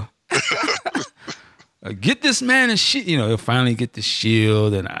 There you go. Get this man a shit. He'll finally get the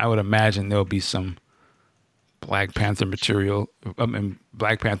shield, and I would imagine there'll be some Black Panther material.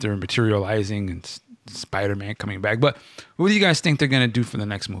 Black Panther materializing and Spider-Man coming back. But what do you guys think they're going to do for the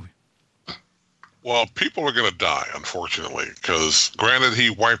next movie? Well, people are going to die, unfortunately, because granted, he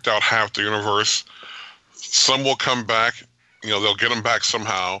wiped out half the universe. Some will come back. They'll get him back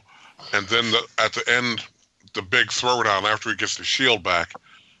somehow. And then at the end, the big throwdown after he gets the shield back,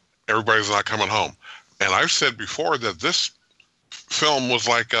 everybody's not coming home. And I've said before that this film was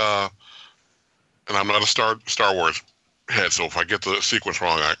like, and I'm not a Star Wars head, so if I get the sequence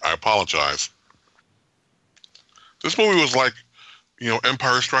wrong, I apologize. This movie was like,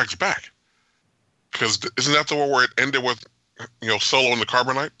 Empire Strikes Back. Because isn't that the one where it ended with, Solo and the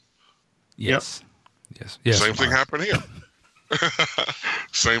Carbonite? Yes. Yes. Same thing happened here.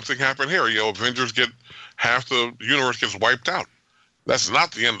 Same thing happened here. Avengers get half the universe gets wiped out. That's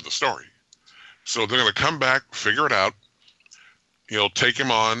not the end of the story. So they're going to come back, figure it out, take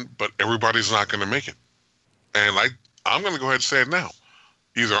him on, but everybody's not going to make it. And I'm going to go ahead and say it now.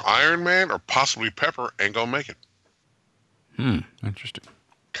 Either Iron Man or possibly Pepper ain't going to make it. Interesting.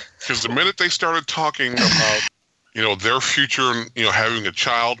 Because the minute they started talking about, their future and, having a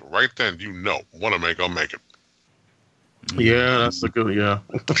child, right then, one of them ain't going to make it. Yeah, that's a good, yeah.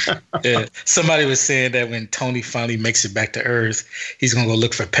 Yeah. Somebody was saying that when Tony finally makes it back to Earth, he's going to go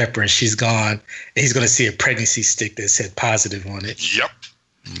look for Pepper and she's gone. And he's going to see a pregnancy stick that said positive on it. Yep.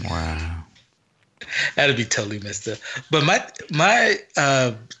 Wow. That'd be totally messed up. But my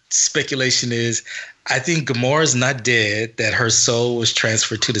speculation is I think Gamora's not dead, that her soul was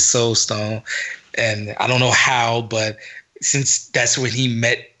transferred to the Soul Stone. And I don't know how, but since that's when he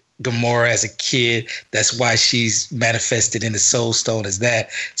met Gamora as a kid, that's why she's manifested in the Soul Stone as that.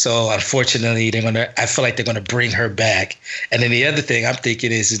 So unfortunately, I feel like they're gonna bring her back. And then the other thing I'm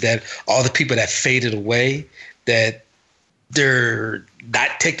thinking is that all the people that faded away, that they're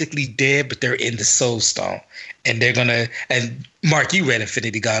not technically dead, but they're in the Soul Stone. And they're gonna, and Mark, you read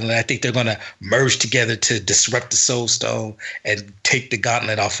Infinity Gauntlet. I think they're gonna merge together to disrupt the Soul Stone and take the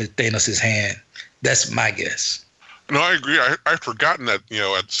gauntlet off of Thanos' hand. That's my guess. No, I agree. I've forgotten that,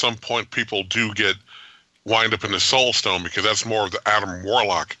 at some point people do wind up in the Soul Stone because that's more of the Adam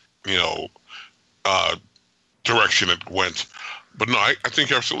Warlock, direction it went. But no, I think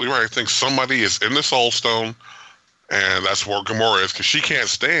you're absolutely right. I think somebody is in the Soul Stone And that's where Gamora is, because she can't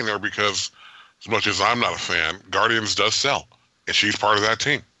stay in there because, as much as I'm not a fan, Guardians does sell, and she's part of that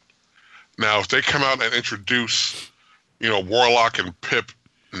team. Now, if they come out and introduce, Warlock and Pip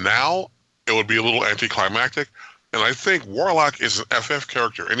now, it would be a little anticlimactic. And I think Warlock is an FF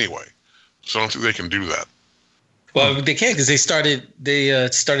character anyway, so I don't think they can do that. Well, they can, because they started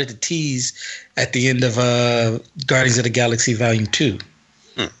to tease at the end of Guardians of the Galaxy Volume 2.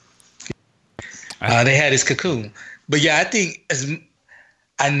 They had his cocoon. But yeah, I think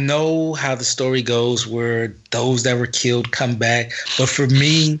I know how the story goes where those that were killed come back. But for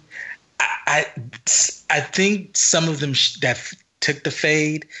me, I think some of them that took the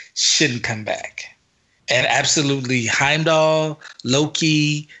fade shouldn't come back. And absolutely, Heimdall,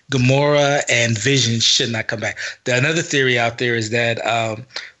 Loki, Gamora, and Vision should not come back. Another theory out there is that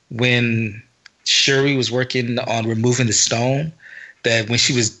when Shuri was working on removing the stone, that when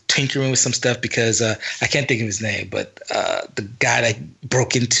she was tinkering with some stuff, because I can't think of his name, but the guy that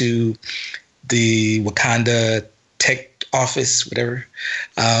broke into the Wakanda tech office, whatever,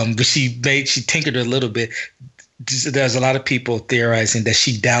 but she tinkered a little bit. There's a lot of people theorizing that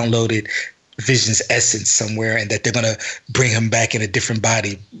she downloaded Vision's essence somewhere, and that they're gonna bring him back in a different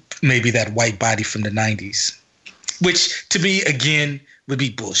body, maybe that white body from the 90s, which to me again would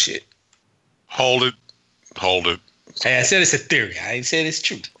be bullshit. Hold it. Hey, I said it's a theory. I ain't said it's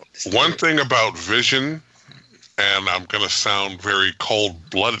true. One thing about Vision, and I'm gonna sound very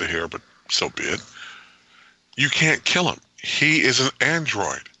cold-blooded here, but so be it. You can't kill him. He is an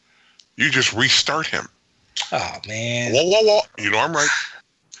android. You just restart him. Oh man. Whoa. You know I'm right.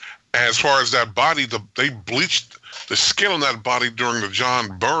 As far as that body, they bleached the skin on that body during the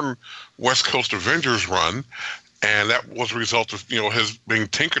John Byrne West Coast Avengers run, and that was a result of his being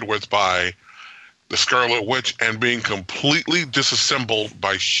tinkered with by the Scarlet Witch and being completely disassembled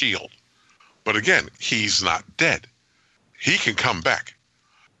by S.H.I.E.L.D. But again, he's not dead. He can come back.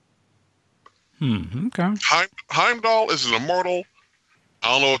 Okay. Heimdall is an immortal.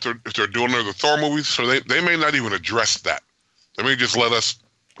 I don't know if they're doing another Thor movies, so they may not even address that. They may just let us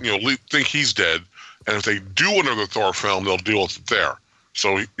think he's dead, and if they do another Thor film, they'll deal with it there.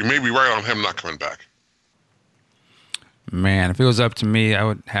 So you may be right on him not coming back. Man, if it was up to me, I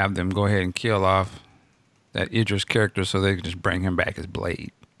would have them go ahead and kill off that Idris character so they could just bring him back as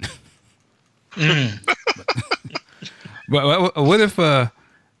Blade. But what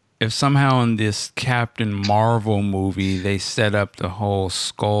if somehow in this Captain Marvel movie they set up the whole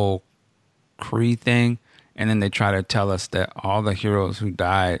Skull Kree thing, and then they try to tell us that all the heroes who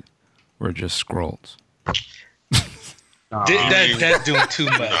died were just Skrulls? That's doing too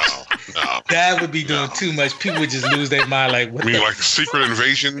much. No. That would be doing too much. People would just lose their mind. Like, what? You mean like the Secret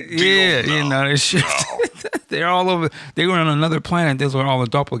Invasion deal? Yeah, it's just, they're all over. They were on another planet. Those were all the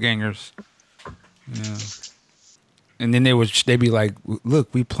doppelgangers. Yeah. And then they'd be like,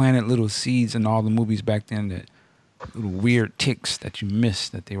 look, we planted little seeds in all the movies back then, that little weird ticks that you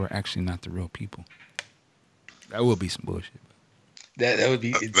missed, that they were actually not the real people. That would be some bullshit. That would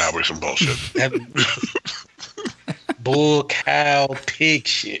be some bullshit. Bull, cow, pig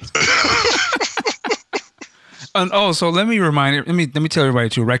shit. And so let me tell everybody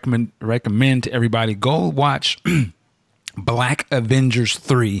to recommend to everybody, go watch Black Avengers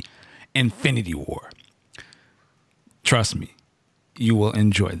 3 Infinity War. Trust me, you will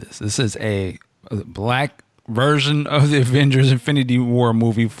enjoy this. This is a black version of the Avengers Infinity War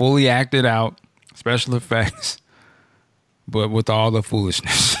movie, fully acted out, special effects, but with all the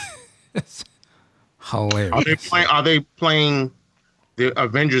foolishness. It's hilarious. Are they playing the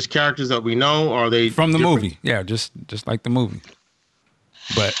Avengers characters that we know, or are they from the movie? Yeah, just like the movie.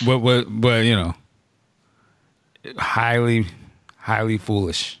 But highly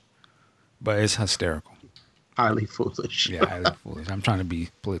foolish. But it's hysterical. Highly foolish. Yeah, highly foolish. I'm trying to be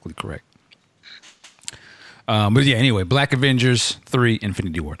politically correct. But yeah, anyway, Black Avengers 3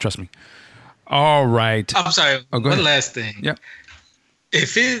 Infinity War. Trust me. All right. I'm sorry. One last thing. Yeah.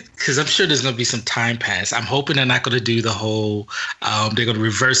 Because I'm sure there's going to be some time pass. I'm hoping they're not going to do the whole, they're going to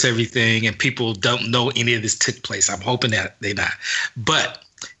reverse everything and people don't know any of this took place. I'm hoping that they're not. But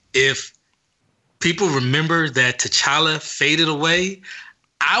if people remember that T'Challa faded away,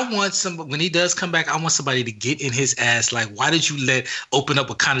 I want when he does come back, I want somebody to get in his ass. Like, why did you open up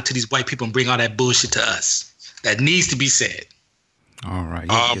Wakanda to these white people and bring all that bullshit to us? That needs to be said. All right.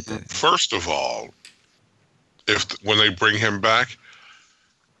 First of all, when they bring him back,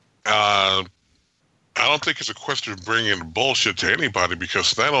 I don't think it's a question of bringing bullshit to anybody,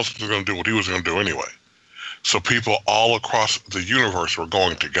 because Thanos was going to do what he was going to do anyway. So people all across the universe were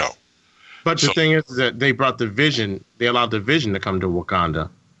going to go. But the thing is that they brought the Vision. They allowed the Vision to come to Wakanda.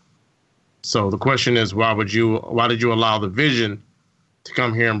 So the question is, why did you allow the Vision to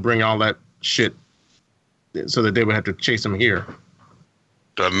come here and bring all that shit so that they would have to chase him here?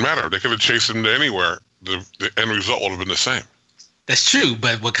 Doesn't matter. They could have chased him to anywhere. The end result would have been the same. That's true,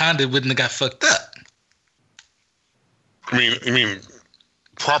 but Wakanda wouldn't have got fucked up. You mean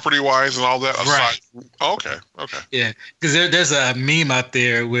property-wise and all that? Right. Oh, okay. Yeah, because there's a meme out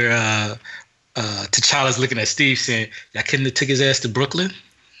there where T'Challa's looking at Steve saying, "I couldn't have took his ass to Brooklyn."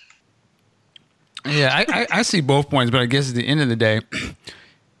 Yeah, I see both points, but I guess at the end of the day,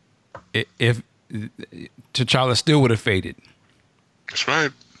 if T'Challa still would have faded. That's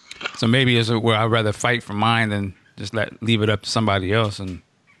right. So maybe it's where I'd rather fight for mine than just leave it up to somebody else, and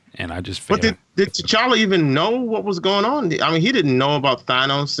I just failed. But did T'Challa even know what was going on? I mean, he didn't know about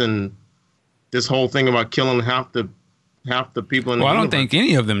Thanos and this whole thing about killing half the people in the universe. I don't think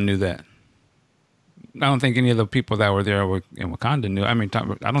any of them knew that. I don't think any of the people that were there in Wakanda knew. I mean,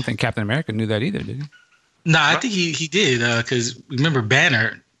 I don't think Captain America knew that either, did he? No, I think he did, because remember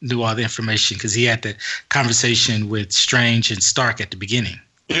Banner knew all the information because he had the conversation with Strange and Stark at the beginning.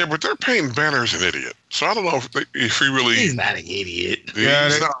 Yeah, but they're painting Banner as an idiot. So I don't know if he really... He's not an idiot.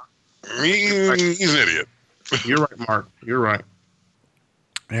 He's not. He's an idiot. You're right, Mark. You're right.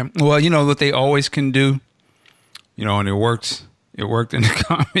 Yeah. Well, you know what they always can do, and it works. It worked in the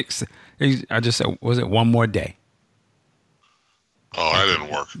comics. I just said, was it one more day? Oh, that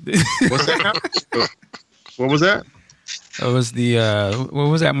didn't work. What's that? What was that? It was the what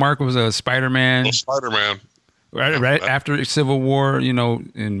was that? Mark, was a Spider-Man. Oh, Spider-Man. Right after Civil War,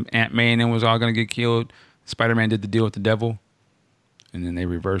 and Aunt May and them was all gonna get killed. Spider-Man did the deal with the devil, and then they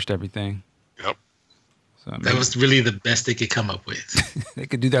reversed everything. Yep. So that was really the best they could come up with. They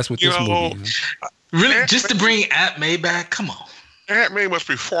could do that with this movie. Really, just to bring Aunt May back? Come on. Aunt May must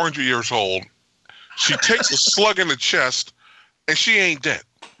be 400 years old. She takes a slug in the chest, and she ain't dead.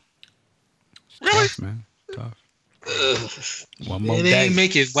 Really? Tough, man. Tough. One more they day. ain't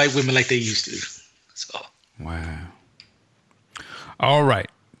making white women like they used to. So. Wow. All right.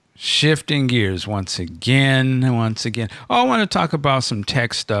 Shifting gears once again. Oh, I want to talk about some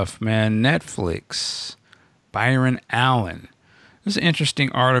tech stuff, man. Nextflix. Byron Allen. This is an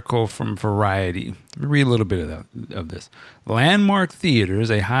interesting article from Variety. Let me read a little bit of this. Landmark Theaters,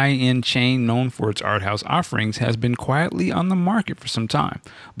 a high-end chain known for its art house offerings, has been quietly on the market for some time.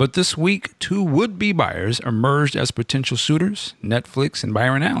 But this week, two would-be buyers emerged as potential suitors, Nextflix and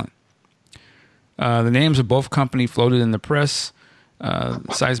Byron Allen. The names of both companies floated in the press.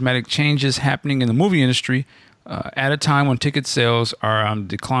 Seismic changes happening in the movie industry. At a time when ticket sales are on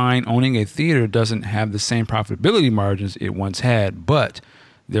decline, owning a theater doesn't have the same profitability margins it once had, but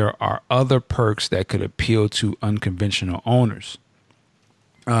there are other perks that could appeal to unconventional owners.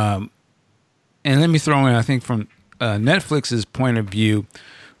 And let me throw in, I think from Netflix's point of view,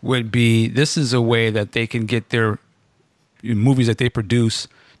 would be this is a way that they can get their movies that they produce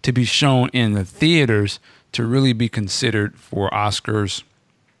to be shown in the theaters to really be considered for Oscars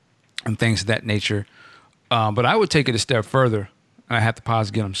and things of that nature. But I would take it a step further. I have to pause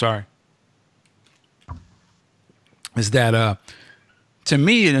again. I'm sorry. Is that to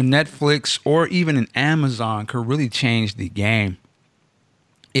me, a Netflix or even an Amazon could really change the game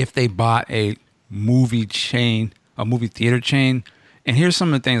if they bought a movie chain, a movie theater chain. And here's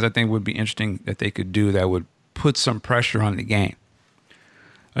some of the things I think would be interesting that they could do that would put some pressure on the game.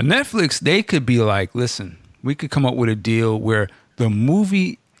 A Netflix, they could be like, listen, we could come up with a deal where the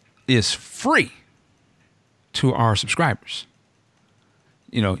movie is free to our subscribers.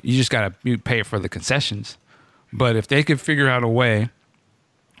 You just got to pay for the concessions. But if they could figure out a way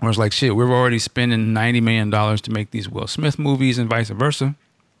where it's like, shit, we're already spending $90 million to make these Will Smith movies and vice versa,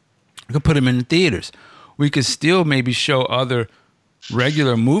 we could put them in the theaters. We could still maybe show other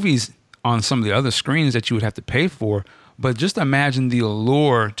regular movies on some of the other screens that you would have to pay for. But just imagine the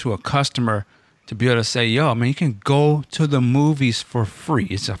allure to a customer to be able to say, yo, man, you can go to the movies for free.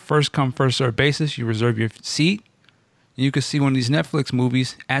 It's a first come, first served basis. You reserve your seat. And you can see one of these Netflix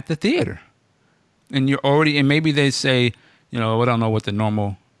movies at the theater. And and maybe they say, I don't know what the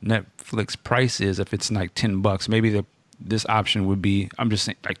normal Netflix price is. If it's like $10, maybe this option would be, I'm just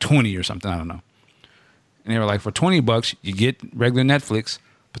saying, like 20 or something. I don't know. And they were like, for $20, you get regular Netflix,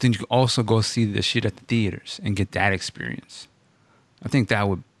 but then you can also go see this shit at the theaters and get that experience. I think that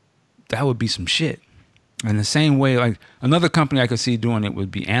would be some shit. And the same way, like another company I could see doing it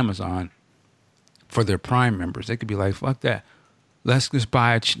would be Amazon for their Prime members. They could be like, fuck that. Let's just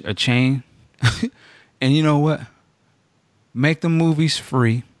buy a chain. And you know what? Make the movies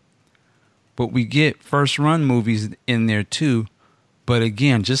free, but we get first run movies in there too. But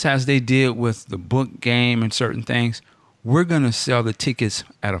again, just as they did with the book game and certain things, we're going to sell the tickets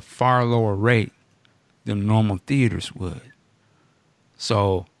at a far lower rate than normal theaters would.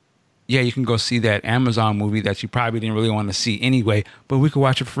 So, yeah, you can go see that Amazon movie that you probably didn't really want to see anyway, but we could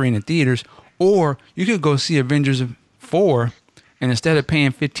watch it free in the theaters. Or you could go see Avengers 4, and instead of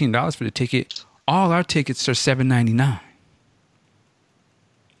paying $15 for the ticket, all our tickets are $7.99.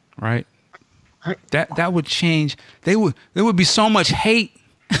 Right? That would change. There would be so much hate.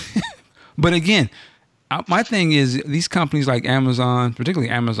 But again, my thing is these companies like Amazon,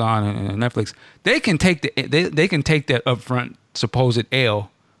 particularly Amazon and Netflix, they can take that upfront supposed L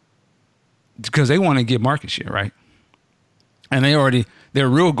because they want to get market share, right? And their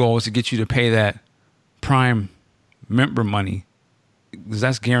real goal is to get you to pay that Prime member money because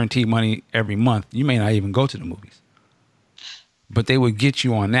that's guaranteed money every month. You may not even go to the movies, but they would get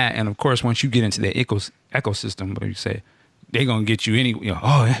you on that. And of course, once you get into their ecosystem, what you say, they're gonna get you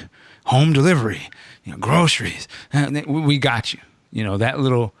home delivery, groceries. We got you. That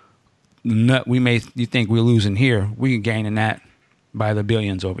little nut you think we're losing here, we can gain in that by the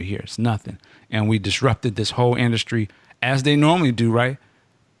billions over here. It's nothing. And we disrupted this whole industry as they normally do, right?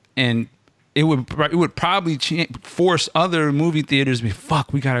 And it would probably force other movie theaters to be,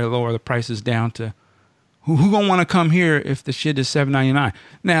 fuck, we gotta lower the prices down to who gonna want to come here if the shit is $7.99?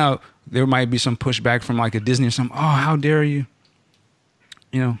 Now there might be some pushback from like a Disney or something. Oh, how dare you?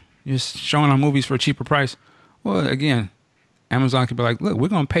 You're showing our movies for a cheaper price. Well, again, Amazon could be like, look, we're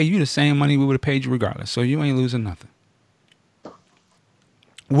going to pay you the same money we would have paid you regardless. So you ain't losing nothing.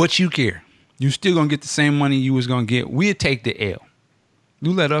 What you care? You still going to get the same money you was going to get. We'd take the L.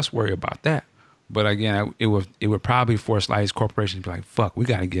 You let us worry about that. But again, it would probably force like these corporations to be like, fuck, we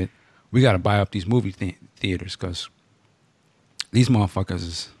got to buy up these movie theaters because these motherfuckers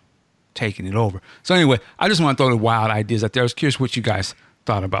is taking it over. So anyway, I just want to throw the wild ideas out there. I was curious what you guys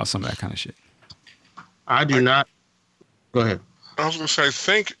thought about some of that kind of shit. I do not. Go ahead. I was going to say, I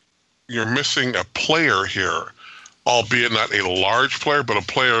think you're missing a player here, albeit not a large player, but a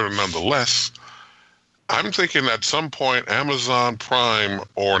player nonetheless. I'm thinking at some point Amazon Prime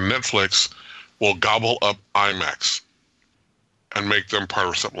or Netflix will gobble up IMAX and make them part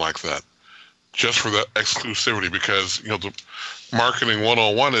of something like that, just for the exclusivity. Because the marketing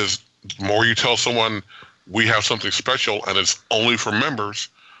 101 is the more you tell someone we have something special and it's only for members,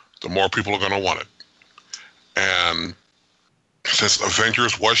 the more people are going to want it. And since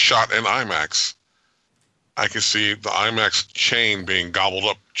Avengers was shot in IMAX, I can see the IMAX chain being gobbled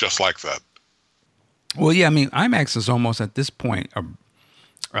up just like that. Well, yeah, I mean, IMAX is almost at this point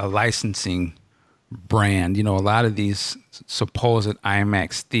a licensing brand. A lot of these supposed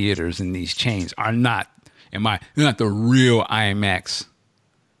IMAX theaters and these chains are not, they're not the real IMAX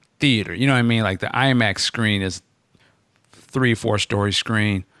theater. You know what I mean? Like the IMAX screen is 3-4 story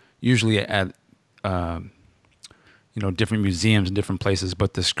screen, usually at different museums and different places.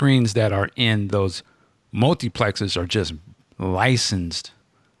 But the screens that are in those multiplexes are just licensed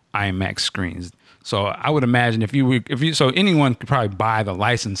IMAX screens. So I would imagine so anyone could probably buy the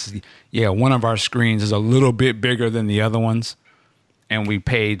license. Yeah, one of our screens is a little bit bigger than the other ones, and we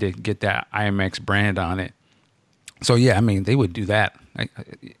paid to get that IMAX brand on it. So yeah, I mean, they would do that.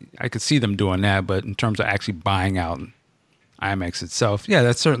 I could see them doing that, but in terms of actually buying out IMAX itself, yeah,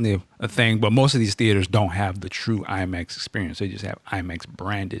 that's certainly a thing. But most of these theaters don't have the true IMAX experience. They just have IMAX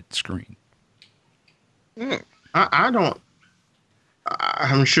branded screen. I don't.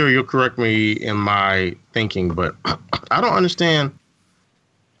 I'm sure you'll correct me in my thinking, but I don't understand.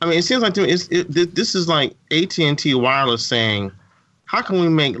 I mean, it seems like to me this is like AT&T Wireless saying, "How can we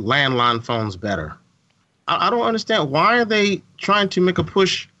make landline phones better?" I don't understand. Why are they trying to make a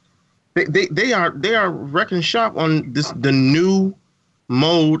push? They are wrecking shop on the new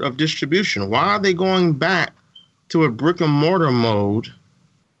mode of distribution. Why are they going back to a brick and mortar mode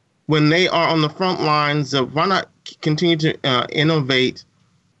when they are on the front lines of? Why not continue to innovate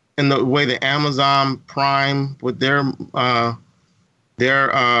in the way that Amazon Prime with their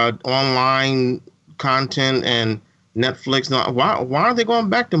online content and Netflix? Why are they going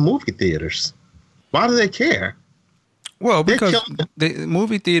back to movie theaters? Why do they care? Well, because the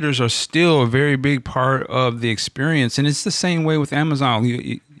movie theaters are still a very big part of the experience, and it's the same way with Amazon.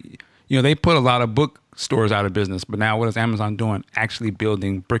 They put a lot of bookstores out of business, but now what is Amazon doing? Actually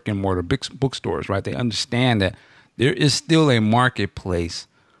building brick and mortar bookstores, right? They understand that there is still a marketplace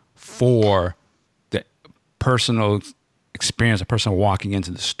for the personal experience, a person walking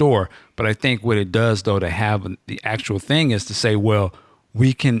into the store. But I think what it does, though, to have the actual thing is to say, well,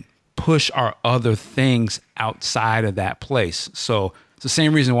 we can push our other things outside of that place. So it's the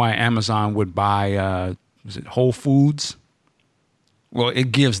same reason why Amazon would buy, was it Whole Foods? Well,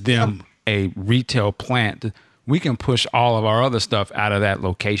 it gives them a retail plant we can push all of our other stuff out of that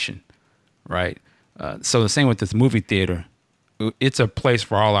location, right? So the same with this movie theater. It's a place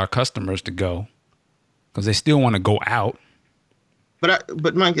for all our customers to go because they still want to go out.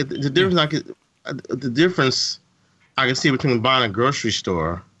 But Mike, the difference I can see between buying a grocery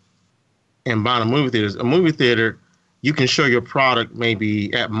store and buying a movie theater is a movie theater, you can show your product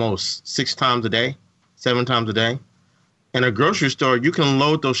maybe at most 6 times a day, 7 times a day. In a grocery store, you can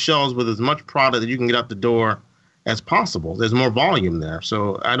load those shelves with as much product that you can get out the door as possible. There's more volume there.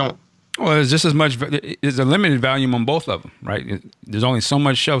 So I don't. Well, there's just as much. There's a limited volume on both of them, right? There's only so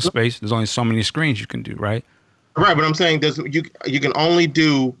much shelf space. There's only so many screens you can do, right? Right, but I'm saying you can only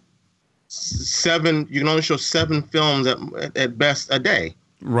do 7. You can only show 7 films at best a day.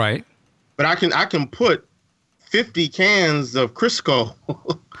 Right. But I can put 50 cans of Crisco.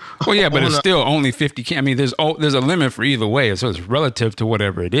 Well, yeah, but it's still only 50 cans. I mean, there's a limit for either way, so it's relative to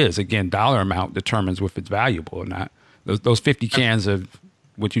whatever it is. Again, dollar amount determines if it's valuable or not. Those 50 cans of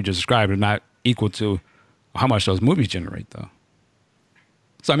what you just described are not equal to how much those movies generate, though.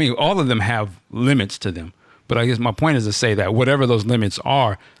 So, I mean, all of them have limits to them. But I guess my point is to say that whatever those limits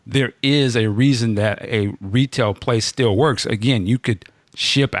are, there is a reason that a retail place still works. Again, you could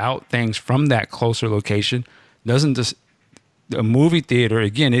ship out things from that closer location. Doesn't just a movie theater,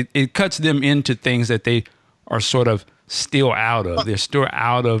 again, it cuts them into things that they are sort of still out of. They're still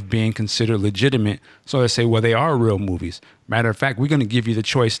out of being considered legitimate. So they say, well, they are real movies. Matter of fact, we're going to give you the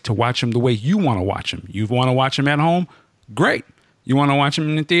choice to watch them the way you want to watch them. You want to watch them at home? Great. You want to watch them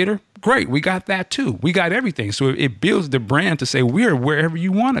in the theater? Great. We got that too. We got everything. So it builds the brand to say we're wherever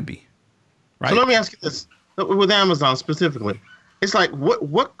you want to be. Right. So let me ask you this with Amazon specifically. It's like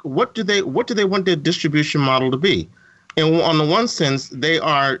what do they want their distribution model to be? And on the one sense, they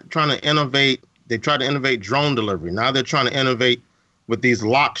are trying to innovate. They try to innovate drone delivery. Now they're trying to innovate with these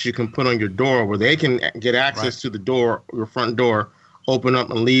locks you can put on your door where they can get access to the door, your front door, open up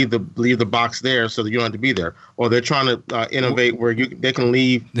and leave the box there so that you don't have to be there. Or they're trying to innovate where they can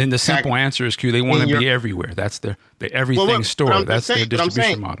leave. Then the simple answer is, Q, they want to be everywhere. That's the everything store. That's their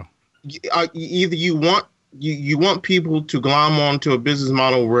distribution model. Either you want people to glom onto a business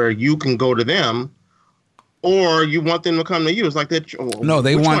model where you can go to them, or you want them to come to you. It's like that. No,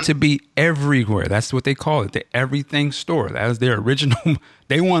 they want to be everywhere. That's what they call it, the everything store. That is their original.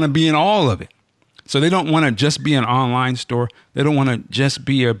 They want to be in all of it. So they don't want to just be an online store. They don't want to just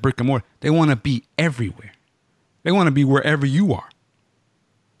be a brick and mortar. They want to be everywhere. They want to be wherever you are.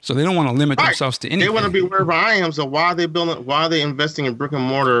 So they don't want to limit themselves to anything. They want to be wherever I am. So why are they building? Why are they investing in brick and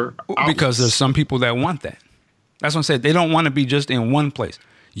mortar outlets? Because there's some people that want that. That's what I said. They don't want to be just in one place.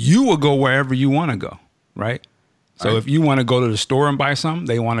 You will go wherever you want to go, right? So if you want to go to the store and buy something,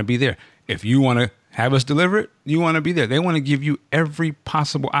 they want to be there. If you want to have us deliver it, you want to be there. They want to give you every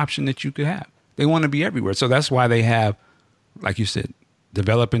possible option that you could have. They want to be everywhere. So that's why they have, like you said,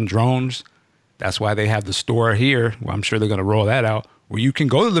 developing drones. That's why they have the store here. Well, I'm sure they're going to roll that out, where you can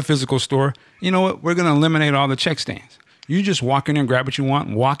go to the physical store. You know what? We're going to eliminate all the check stands. You just walk in and grab what you want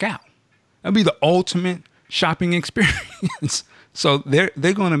and walk out. That'll be the ultimate shopping experience. So they're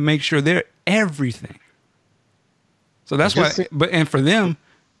going to make sure they're everything. So that's why. And for them,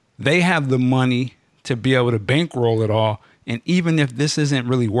 they have the money to be able to bankroll it all. And even if this isn't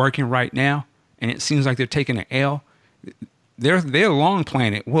really working right now, and it seems like they're taking an L, they're long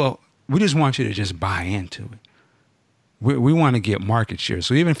playing it. Well, we just want you to just buy into it. We want to get market share.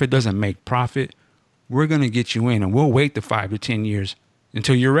 So even if it doesn't make profit, we're going to get you in, and we'll wait the 5 to 10 years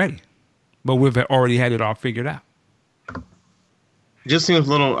until you're ready. But we've already had it all figured out. It just seems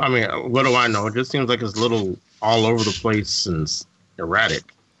little. I mean, what do I know? It just seems like it's little all over the place and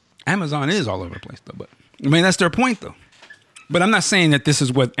erratic. Amazon is all over the place, though. But I mean, that's their point, though. But I'm not saying that this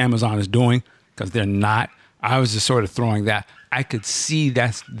is what Amazon is doing, because they're not. I was just sort of throwing that. I could see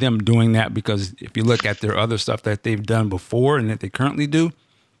that's them doing that, because if you look at their other stuff that they've done before and that they currently do,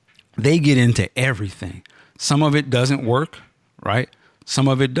 they get into everything. Some of it doesn't work, right? Some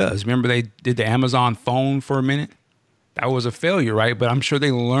of it does. Remember they did the Amazon phone for a minute? That was a failure, right? But I'm sure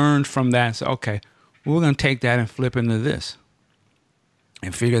they learned from that and said, okay, we're going to take that and flip into this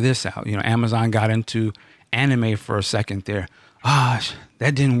and figure this out. You know, Amazon got into anime for a second there. That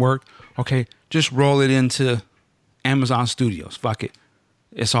didn't work. Okay, just roll it into Amazon Studios. Fuck it.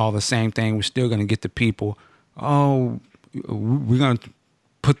 It's all the same thing. We're still going to get the people. Oh, we're going to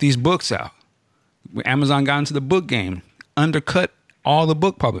put these books out. Amazon got into the book game, undercut all the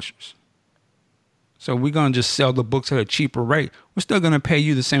book publishers. So we're going to just sell the books at a cheaper rate. We're still going to pay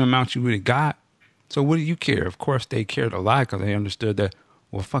you the same amount you would have got. So what do you care? Of course, they cared a lot, because they understood that,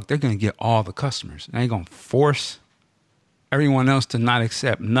 well, fuck, they're going to get all the customers. And they're going to force everyone else to not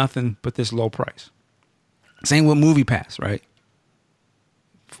accept nothing but this low price. Same with Movie Pass, right?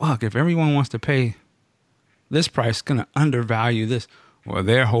 Fuck, if everyone wants to pay this price, it's going to undervalue this. Well,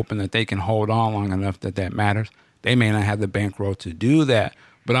 they're hoping that they can hold on long enough that matters. They may not have the bankroll to do that.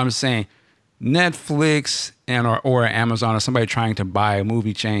 But I'm saying Netflix or Amazon or somebody trying to buy a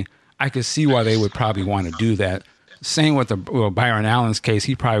movie chain, I could see why they would probably want to do that. Same with Byron Allen's case.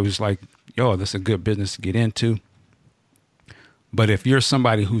 He probably was like, yo, this is a good business to get into. But if you're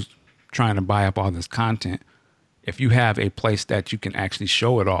somebody who's trying to buy up all this content, if you have a place that you can actually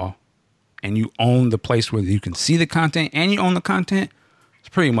show it all and you own the place where you can see the content and you own the content, it's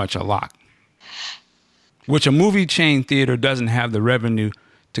pretty much a lock. Which a movie chain theater doesn't have the revenue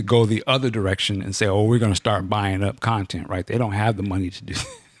to go the other direction and say, oh, we're going to start buying up content, right? They don't have the money to do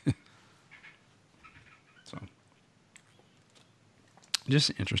that. So,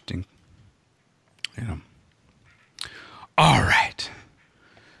 just interesting. Yeah. All right.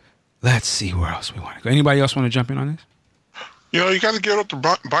 Let's see where else we want to go. Anybody else want to jump in on this? You got to give it up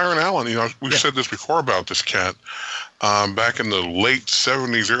to Byron Allen. We've said this before about this cat. Back in the late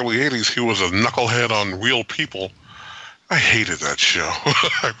 70s, early 80s, he was a knucklehead on Real People. I hated that show.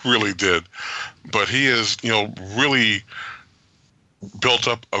 I really did. But he has, really built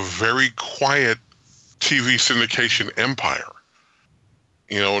up a very quiet TV syndication empire.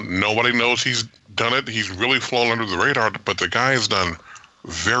 Nobody knows he's done it. He's really flown under the radar, but the guy has done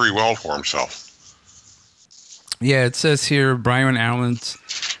very well for himself. Yeah, it says here, Byron Allen's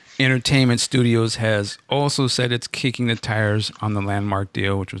Entertainment Studios has also said it's kicking the tires on the Landmark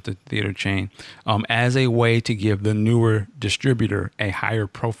deal, which was the theater chain, as a way to give the newer distributor a higher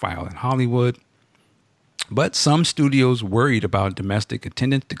profile in Hollywood. But some studios worried about domestic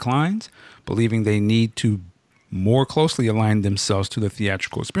attendance declines, believing they need to more closely align themselves to the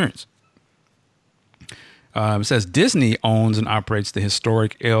theatrical experience. It says Disney owns and operates the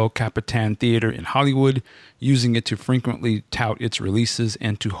historic El Capitan Theater in Hollywood, using it to frequently tout its releases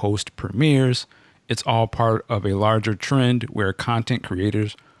and to host premieres. It's all part of a larger trend where content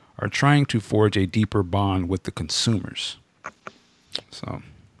creators are trying to forge a deeper bond with the consumers. So,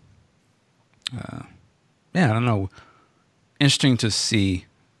 I don't know. Interesting to see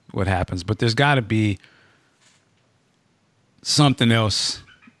what happens, but there's got to be something else.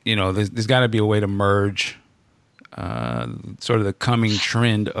 There's got to be a way to merge sort of the coming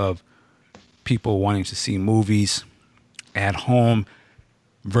trend of people wanting to see movies at home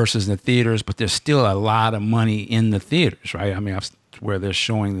versus the theaters, but there's still a lot of money in the theaters, right? I mean, where they're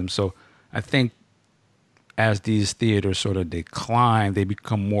showing them. So I think as these theaters sort of decline, they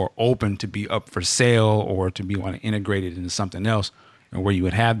become more open to be up for sale or to be want to integrate it into something else, and where you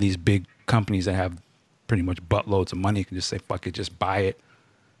would have these big companies that have pretty much buttloads of money can just say, fuck it, just buy it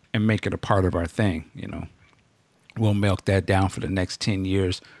and make it a part of our thing, We'll milk that down for the next 10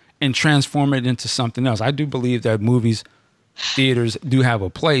 years and transform it into something else. I do believe that theaters do have a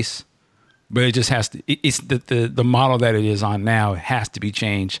place, but it just has to, it's the model that it is on now, it has to be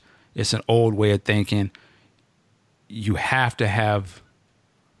changed. It's an old way of thinking. You have to have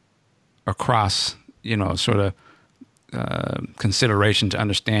across, consideration to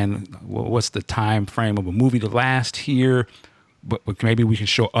understand what's the time frame of a movie to last here, but maybe we can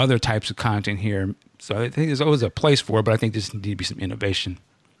show other types of content here. So I think there's always a place for it, but I think there's need to be some innovation.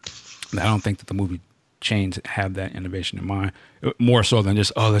 And I don't think that the movie chains have that innovation in mind, more so than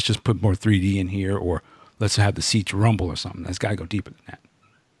just, let's just put more 3D in here, or let's have the seats rumble or something. That's got to go deeper than that.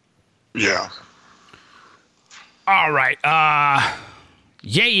 Yeah. All right.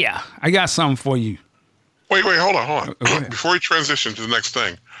 Yeah. I got something for you. Wait, hold on. Before we transition to the next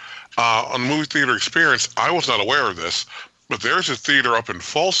thing, on Movie Theater Experience, I was not aware of this, but there's a theater up in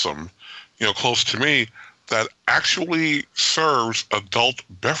Folsom, close to me, that actually serves adult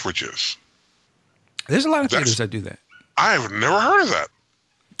beverages. There's a lot of theaters that do that. I've never heard of that.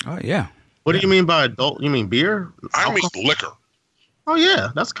 Oh, yeah. What do you mean by adult? You mean beer? I mean liquor. Oh, yeah.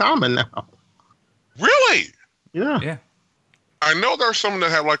 That's common now. Really? Yeah. I know there's some that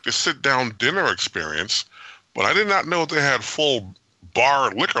have like the sit-down dinner experience, but I did not know they had full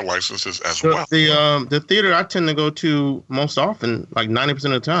bar liquor licenses as well. The theater I tend to go to most often, like 90%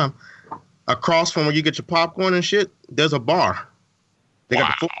 of the time, across from where you get your popcorn and shit, there's a bar. They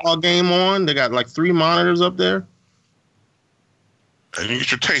got the football game on. They got like 3 monitors up there. And you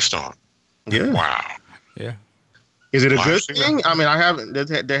get your taste on. Yeah. Wow. Yeah. Is it a good thing? I mean, I haven't.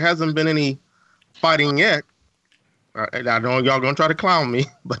 There hasn't been any fighting yet. I know y'all gonna try to clown me,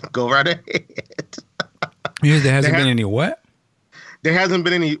 but go right ahead. There hasn't been any what? There hasn't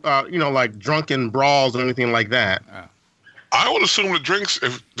been any, like drunken brawls or anything like that. I would assume the drinks,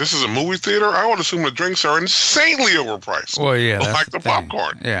 if this is a movie theater, I would assume the drinks are insanely overpriced. Well, yeah, that's like the thing.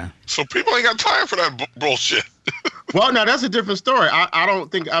 popcorn. Yeah. So people ain't got time for that bullshit. Well, now that's a different story. I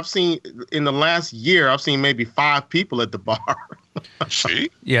don't think I've seen in the last year. I've seen maybe 5 people at the bar. See?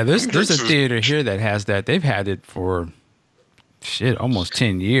 Yeah, there's a theater here that has that. They've had it for almost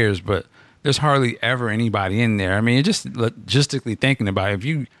 10 years, but there's hardly ever anybody in there. I mean, just logistically thinking about it,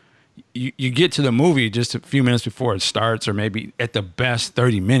 if you get to the movie just a few minutes before it starts, or maybe at the best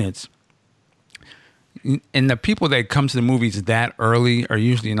 30 minutes, and the people that come to the movies that early are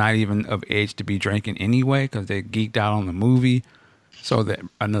usually not even of age to be drinking anyway, because they geeked out on the movie. So that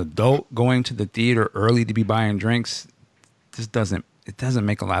an adult going to the theater early to be buying drinks doesn't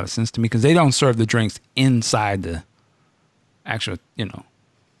make a lot of sense to me, because they don't serve the drinks inside the actual,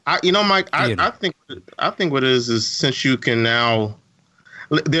 Mike, I think what it is since you can now,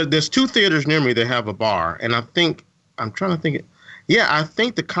 there's 2 theaters near me that have a bar, and I think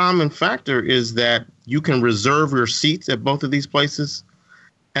the common factor is that you can reserve your seats at both of these places,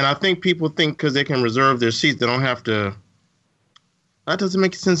 and I think people think because they can reserve their seats, they don't have to. That doesn't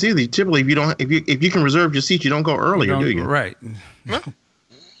make sense either. Typically, if you can reserve your seat, you don't go earlier, do you? Right.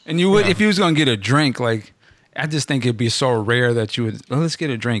 And you would, if you was going to get a drink, like, I just think it'd be so rare that you would, let's get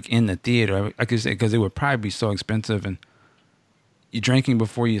a drink in the theater. I could say, because it would probably be so expensive, and you're drinking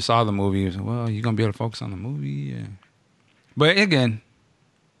before you saw the movie. Well, you're going to be able to focus on the movie. Yeah. But again.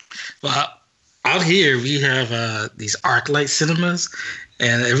 Well, out here, we have these ArcLight cinemas.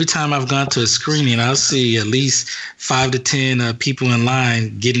 And every time I've gone to a screening, I'll see at least 5 to 10 people in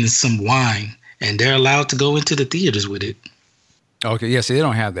line getting some wine, and they're allowed to go into the theaters with it. Okay, yeah, see, they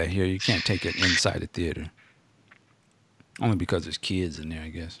don't have that here. You can't take it inside the theater. Only because there's kids in there, I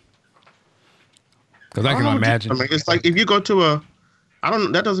guess. Because I can imagine. It's like if you go to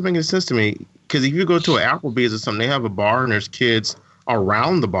that doesn't make any sense to me. Because if you go to an Applebee's or something, they have a bar and there's kids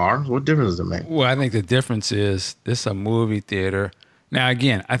around the bar. What difference does it make? Well, I think the difference is this is a movie theater. Now,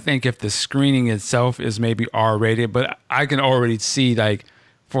 again, I think if the screening itself is maybe R-rated, but I can already see, like,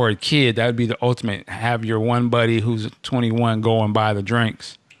 for a kid, that would be the ultimate. Have your one buddy who's 21 go and buy the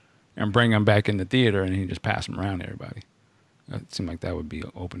drinks and bring them back in the theater, and he just pass them around to everybody. It seemed like that would be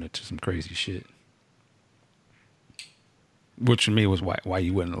open to some crazy shit. Which to me was why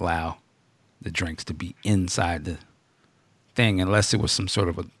you wouldn't allow the drinks to be inside the thing unless it was some sort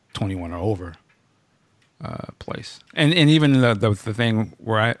of a 21 or over place. And even the thing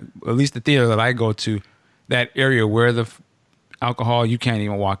where at least the theater that I go to, that area where the alcohol, you can't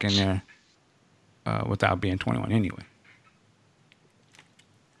even walk in there without being 21 anyway.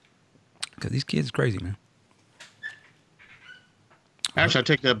 Because these kids are crazy, man. Actually, I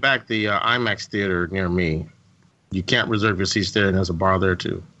take that back. The IMAX theater near me, you can't reserve your seats there, and there's a bar there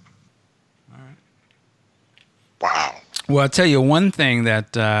too. All right. Wow. Well, I'll tell you one thing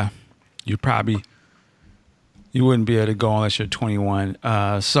that you wouldn't be able to go unless you're 21.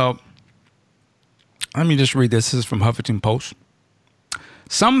 So let me just read this. This is from Huffington Post.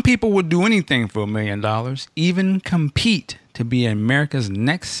 Some people would do anything for $1 million, even compete to be America's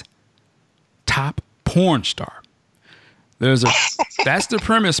next top porn star. That's the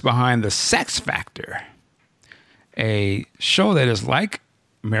premise behind The Sex Factor, a show that is like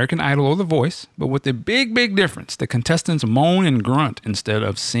American Idol or The Voice, but with the big difference. The contestants moan and grunt instead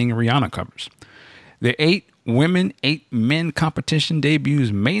of sing Rihanna covers. The 8 women, 8 men competition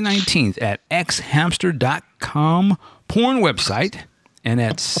debuts May 19th at xhamster.com porn website and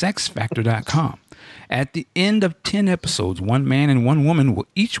at sexfactor.com. At the end of 10 episodes, 1 man and 1 woman will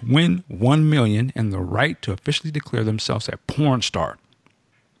each win $1 million and the right to officially declare themselves a porn star.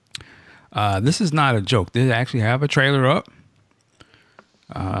 This is not a joke. They actually have a trailer up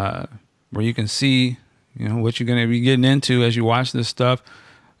where you can see, what you're going to be getting into as you watch this stuff.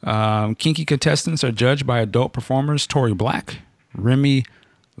 Kinky contestants are judged by adult performers Tori Black, Remy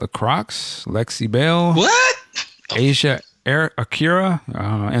LaCroix, Lexi Bell, Asia Akira,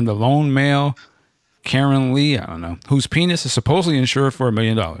 and the lone male Karen Lee, I don't know, whose penis is supposedly insured for $1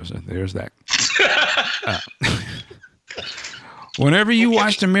 million. There's that. Whenever you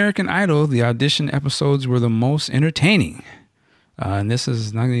watched American Idol, the audition episodes were the most entertaining. And this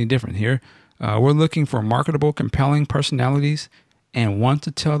is not any different here. We're looking for marketable, compelling personalities and want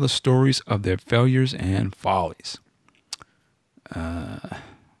to tell the stories of their failures and follies.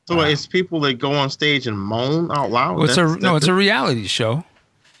 So it's people that go on stage and moan out loud? Well, it's a reality show.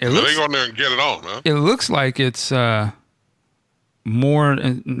 They go in there and get it on, man. It looks like it's more.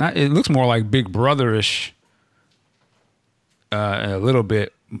 It looks more like Big Brother-ish a little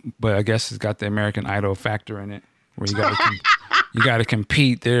bit, but I guess it's got the American Idol factor in it, where you got to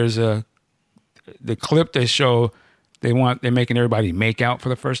compete. There's the clip they show they're making everybody make out for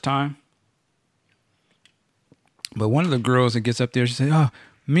the first time. But one of the girls that gets up there, she said, "Oh,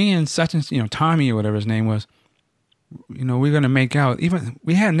 me and such and Tommy or whatever his name was, we're gonna make out. Even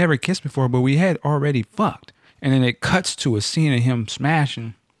we had never kissed before, but we had already fucked." And then it cuts to a scene of him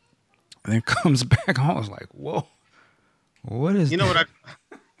smashing, and then comes back. I was like, "Whoa, what is?" What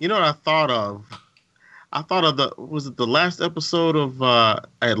I thought of? I thought of the last episode of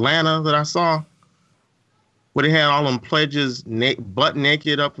Atlanta that I saw, where they had all them pledges butt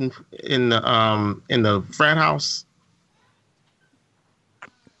naked up in the frat house.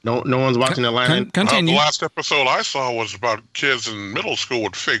 No one's watching Atlanta. Continue. The last episode I saw was about kids in middle school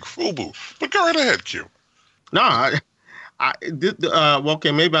with fake FUBU. But go right ahead, Q. No,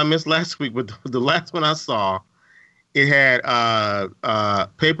 okay, maybe I missed last week, but the last one I saw, it had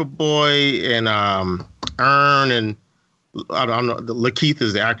Paperboy and Earn and I don't know, Lakeith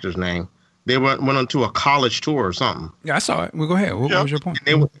is the actor's name. They went on to a college tour or something. Yeah, I saw it. Well, go ahead. What was your point?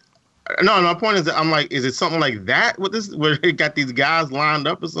 No, my point is that I'm like, is it something like that? Where they got these guys lined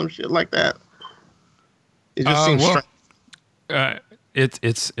up or some shit like that? It just seems strange.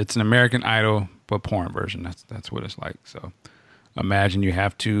 It's an American Idol but porn version. That's what it's like. So imagine you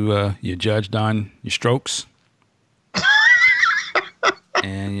have to you're judged on your strokes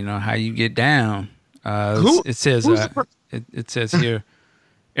and how you get down. It says here,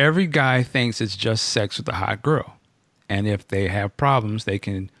 every guy thinks it's just sex with a hot girl, and if they have problems, they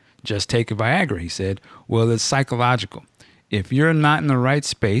can just take a Viagra. He said, "Well, it's psychological. If you're not in the right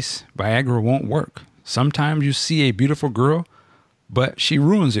space, Viagra won't work. Sometimes you see a beautiful girl, but she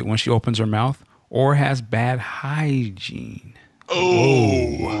ruins it when she opens her mouth or has bad hygiene.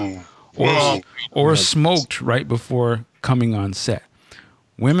 Oh. Or smoked right before coming on set.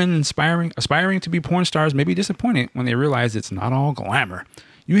 Women aspiring to be porn stars may be disappointed when they realize it's not all glamour.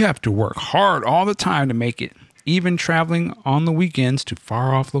 You have to work hard all the time to make it, even traveling on the weekends to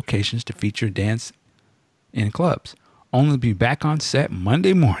far-off locations to feature dance in clubs, only to be back on set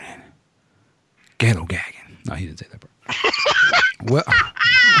Monday morning. Ghetto gagging." No, he didn't say that part.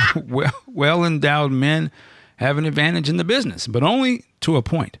 Well-endowed men have an advantage in the business, but only to a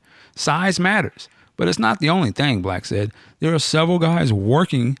point. Size matters, but it's not the only thing, Black said. There are several guys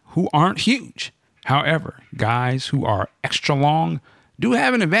working who aren't huge. However, guys who are extra long do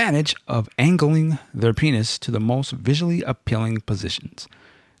have an advantage of angling their penis to the most visually appealing positions.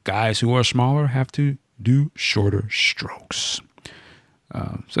 Guys who are smaller have to do shorter strokes.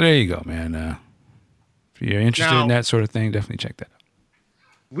 So there you go, man. If you're interested in that sort of thing, definitely check that out.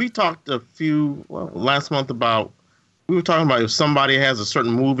 We talked last month we were talking about if somebody has a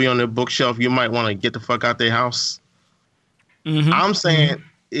certain movie on their bookshelf, you might want to get the fuck out their house. Mm-hmm. I'm saying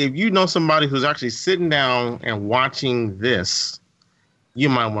if you know somebody who's actually sitting down and watching this, you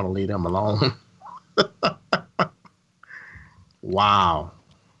might want to leave them alone. Wow.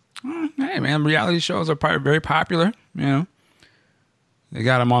 Hey, man, reality shows are very popular, They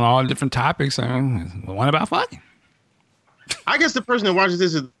got them on all different topics. One about fucking. I guess the person that watches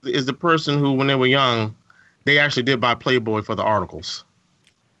this is the person who, when they were young, they actually did buy Playboy for the articles.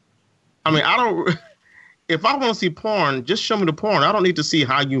 I mean, if I want to see porn, just show me the porn. I don't need to see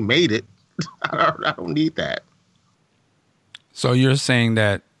how you made it. I don't need that. So you're saying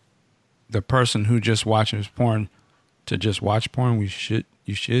that the person who just watches porn to just watch porn, you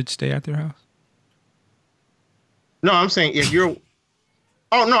should stay at their house? No, I'm saying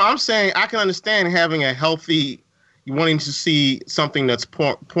I'm saying I can understand having a healthy, wanting to see something that's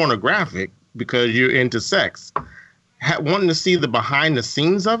pornographic because you're into sex. Wanting to see the behind the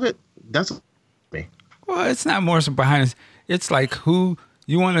scenes of it, that's me. Well, it's not more so behind the. It's like who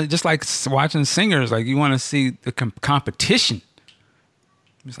you want to, just like watching singers, like you want to see the competition.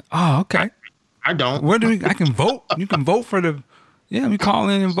 It's like, oh, okay. I don't. I can vote. You can vote for the. Yeah, we call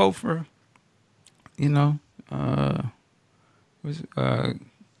in and vote for.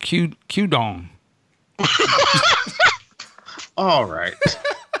 Q Dong. All right.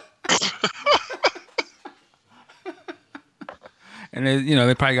 And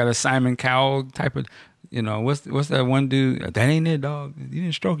they probably got a Simon Cowell type of, what's that one dude? That ain't it, dog. You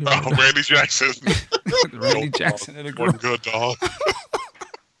didn't stroke it. Right, Randy Jackson. Randy Jackson and the girl. Good dog.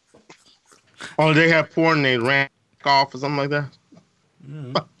 Oh, they have porn they ran off or something like that.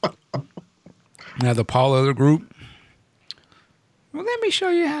 Now the Paula of the group. Well, let me show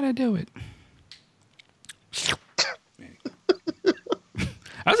you how to do it.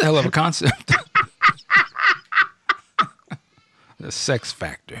 That's a hell of a concept. The sex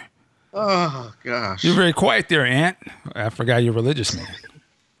factor. Oh, gosh. You're very quiet there, Ant. I forgot you're religious, man.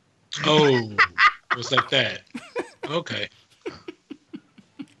 Oh, was like that. Okay.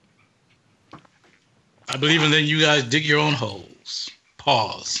 I believe in letting you guys dig your own holes.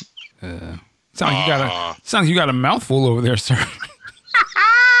 Pause. Sounds like you got a mouthful over there, sir.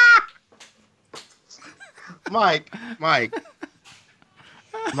 Mike,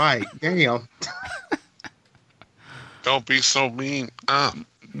 damn. Don't be so mean.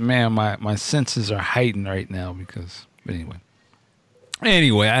 Man, my senses are heightened right now but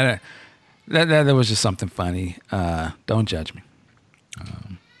anyway, that was just something funny. Don't judge me.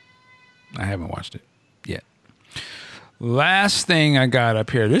 I haven't watched it yet. Last thing I got up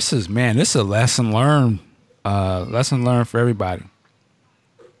here. This is a lesson learned. Lesson learned for everybody.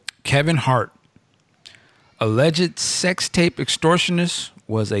 Kevin Hart, alleged sex tape extortionist,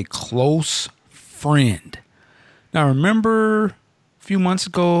 was a close friend. Now, remember a few months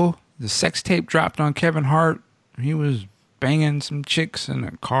ago, the sex tape dropped on Kevin Hart. He was banging some chicks in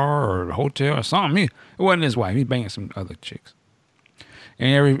a car or a hotel or something. It wasn't his wife. He was banging some other chicks.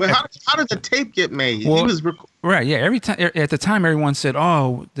 And But how did the tape get made? Well, He was right, yeah. Every time at the time, everyone said,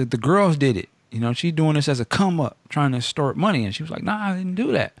 "Oh, the girls did it. You know, she's doing this as a come up, trying to extort money." And she was like, "Nah, I didn't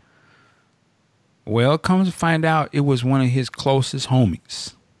do that." Well, comes to find out, it was one of his closest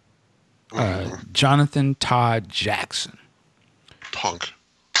homies, Jonathan Todd Jackson. Punk.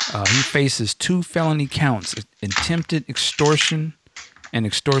 He faces 2 felony counts: attempted extortion and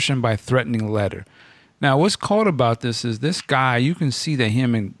extortion by threatening letter. Now, what's cool about this is this guy, you can see that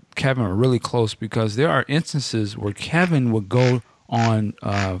him and Kevin are really close, because there are instances where Kevin would go on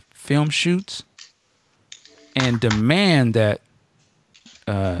film shoots and demand that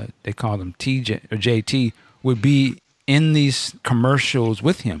they call them TJ or JT would be in these commercials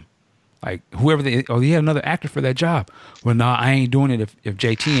with him. Like whoever he had another actor for that job. Well, no, I ain't doing it if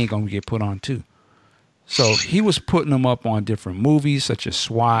JT ain't gonna get put on too. So he was putting them up on different movies such as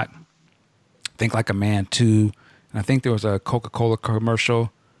SWAT, Think Like a Man 2, and I think there was a Coca-Cola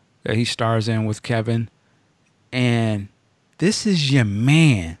commercial that he stars in with Kevin. And this is your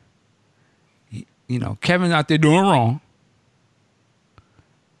man. You know, Kevin's out there doing wrong.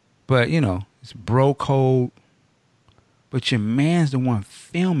 But, you know, it's bro code. But your man's the one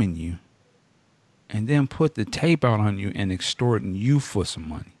filming you and then put the tape out on you and extorting you for some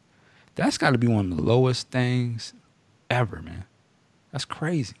money. That's got to be one of the lowest things ever, man. That's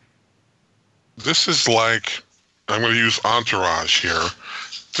crazy. This is like, I'm going to use Entourage here.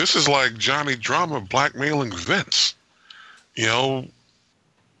 This is like Johnny Drama blackmailing Vince. You know,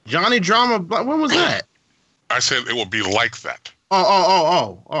 Johnny Drama. When was that? I said it would be like that.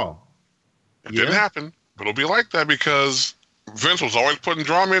 Oh. It didn't happen, but it'll be like that because Vince was always putting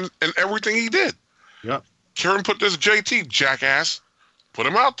drama in everything he did. Yep. Kieran put this JT jackass, put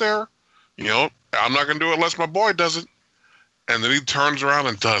him out there. You know, I'm not going to do it unless my boy does it. And then he turns around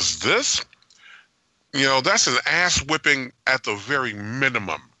and does this. You know, that's an ass whipping at the very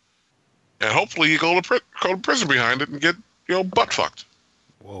minimum. And hopefully you go to prison behind it and get, you know, butt fucked.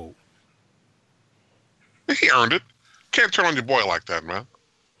 Whoa. He earned it. Can't turn on your boy like that, man.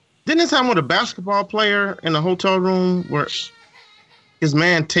 Didn't this happen with a basketball player in the hotel room where his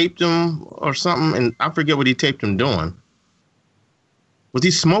man taped him or something? And I forget what he taped him doing. Was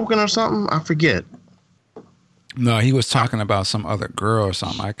he smoking or something? I forget. No, he was talking about some other girl or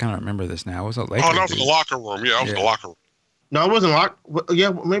something. I can't remember this now. It was a Lakers. Oh, that was in the locker room. Yeah, that was in the locker room. No, it wasn't locked. Yeah,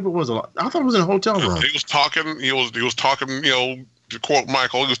 maybe it was a lot. I thought it was in a hotel room. He was talking. He was talking. You know, to quote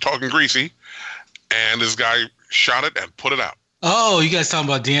Michael, he was talking greasy, and this guy shot it and put it out. Oh, you guys talking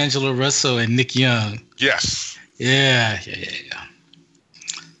about D'Angelo Russell and Nick Young? Yes. Yeah.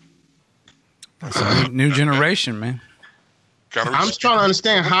 That's a new generation, man. I'm just trying to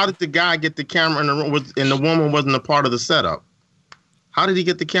understand, how did the guy get the camera in the room and the woman wasn't a part of the setup? How did he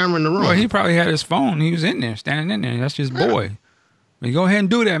get the camera in the room? Well, he probably had his phone. He was in there, standing in there. That's his boy. Well, go ahead and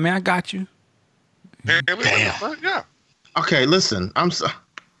do that, man. I got you. Damn. Yeah. Okay, listen. I'm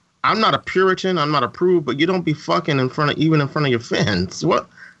not a Puritan. I'm not a prude, but you don't be fucking even in front of your fence. What?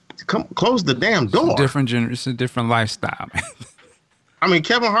 Come close the damn door. It's a different lifestyle, man. I mean,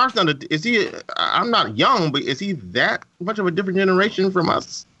 Kevin Hart's is he? I'm not young, but is he that much of a different generation from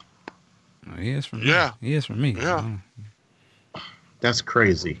us? He is from me. Yeah. He is from me. Yeah. That's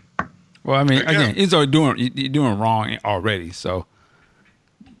crazy. Well, I mean, again, he's already you're doing wrong already. So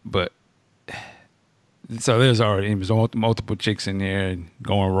there's already multiple chicks in there and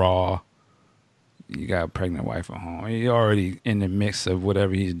going raw. You got a pregnant wife at home. You're already in the mix of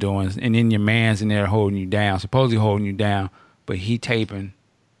whatever he's doing, and then your man's in there holding you down, supposedly holding you down. But he taping.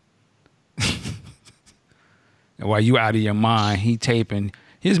 And while you out of your mind, he taping.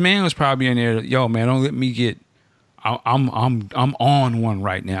 His man was probably in there. Yo, man, don't let me get. I'm on one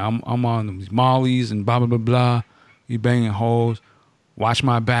right now. I'm on these mollies and blah blah blah blah. You banging hoes. Watch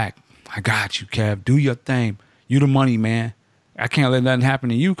my back. I got you, Kev. Do your thing. You the money, man. I can't let nothing happen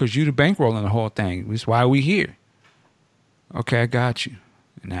to you because you the bankrolling the whole thing. That's why we here. Okay, I got you.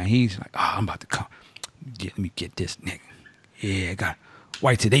 And now he's like, oh, I'm about to come. Let me get this, nigga. Yeah, I got it.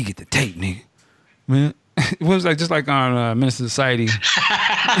 Wait till they get the tape, nigga. Man, it was like just like on Minister Society.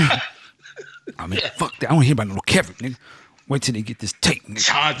 I mean, fuck that. I don't hear about no Kevin, nigga. Wait till they get this tape, nigga.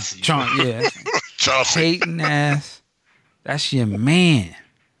 Chauncey. Yeah. Chauncey. Hating ass. That's your man.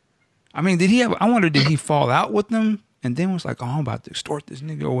 I mean, I wonder, did he fall out with them and then was like, oh, I'm about to extort this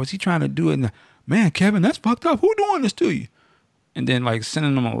nigga? Or was he trying to do it? And man, Kevin, that's fucked up. Who doing this to you? And then like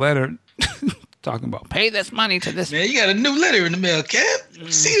sending them a letter talking about pay this money to this. Man, you got a new letter in the mail, Kev.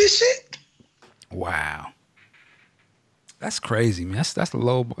 You see this shit? Wow. That's crazy, man. That's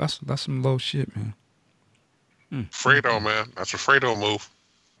low. That's some low shit, man. Fredo, man. That's a Fredo move.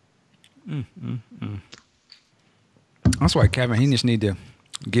 That's why Kevin, he just need to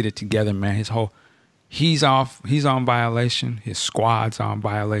get it together, man. He's on violation. His squad's on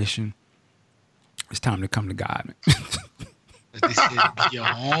violation. It's time to come to God, man. They said, your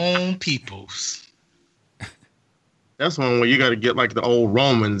own peoples. That's one where you got to get like the old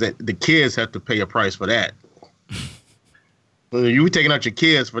Romans. That the kids have to pay a price for that. You were taking out your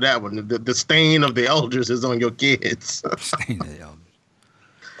kids for that one. The stain of the elders is on your kids. Stain of the elders.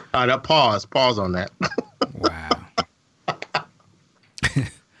 All right, pause on that. Wow.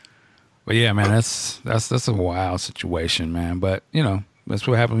 But yeah, man, that's a wild situation, man. But you know, that's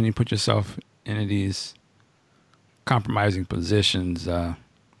what happens when you put yourself into these compromising positions.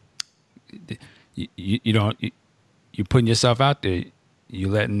 You putting yourself out there.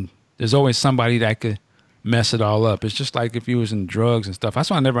 There's always somebody that could mess it all up. It's just like if you was in drugs and stuff.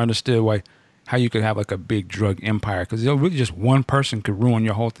 That's why I never understood how you could have like a big drug empire, because really just one person could ruin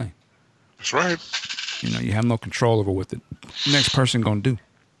your whole thing. That's right. You know, you have no control over what the next person gonna do.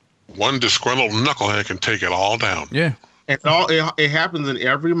 One disgruntled knucklehead can take it all down. Yeah. And it happens in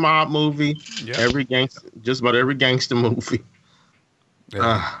every mob movie, just about every gangster movie.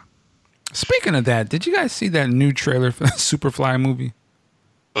 Yeah. Speaking of that, did you guys see that new trailer for the Superfly movie?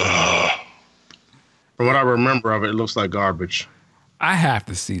 From what I remember of it, it looks like garbage. I have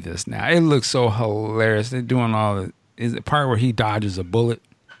to see this now. It looks so hilarious. They're doing is the part where he dodges a bullet?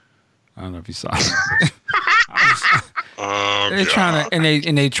 I don't know if you saw it. They're trying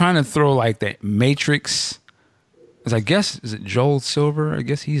to, they trying to throw like the Matrix. Is it Joel Silver? I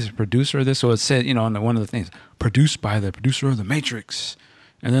guess he's a producer of this. So it said, you know, in one of the things, produced by the producer of the Matrix.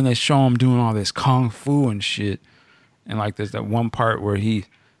 And then they show him doing all this kung fu and shit. And like there's that one part where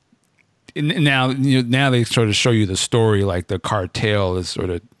now they sort of show you the story, like the cartel is sort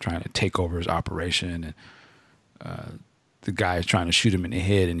of trying to take over his operation, and the guy is trying to shoot him in the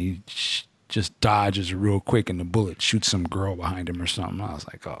head, and he just dodges real quick, and the bullet shoots some girl behind him or something. I was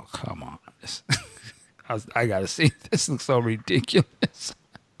like, oh, come on. I got to see. This looks so ridiculous.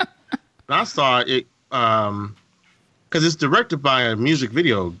 I saw it because it's directed by a music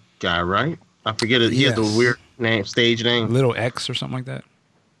video guy, right? I forget it. He has a weird stage name. Little X or something like that.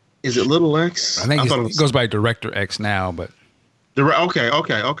 Is it Little X? I think it goes by Director X now, but okay.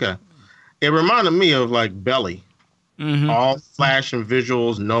 It reminded me of like Belly. Mm-hmm. All flash and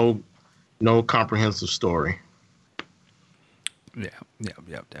visuals, no comprehensive story. Yeah,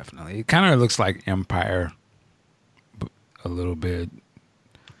 definitely. It kind of looks like Empire a little bit.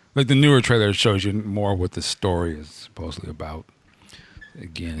 Like the newer trailer shows you more what the story is supposedly about.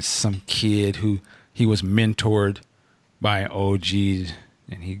 Again, some kid who he was mentored by an OG,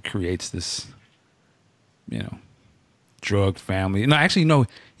 and he creates this, drug family. No, actually, no.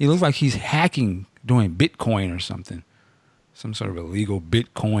 He looks like he's hacking, doing Bitcoin or something. Some sort of illegal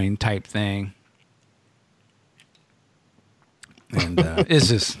Bitcoin type thing. And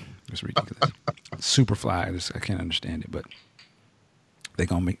it's ridiculous. Superfly, I can't understand it, but they're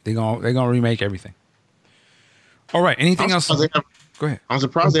gonna remake everything. All right. Anything else? Go ahead. I'm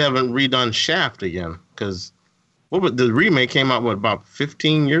surprised they haven't redone Shaft again, because the remake came out about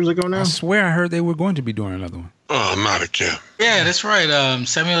 15 years ago now. I swear I heard they were going to be doing another one. Oh, not again. Yeah, that's right.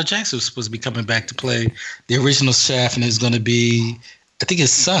 Samuel Jackson was supposed to be coming back to play the original Shaft, and it's going to be, I think,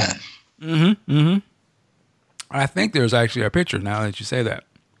 his son. Mm-hmm. I think there's actually a picture now that you say that.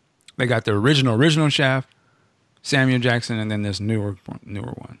 They got the original Shaft, Samuel Jackson, and then this newer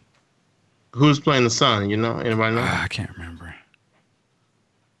one. Who's playing the son? You know? Anybody know? I can't remember.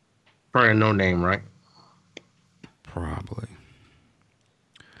 Probably no name, right? Probably.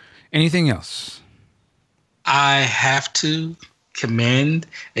 Anything else? I have to commend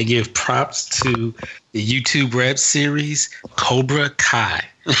and give props to the YouTube rap series Cobra Kai.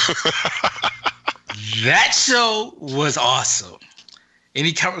 That show was awesome.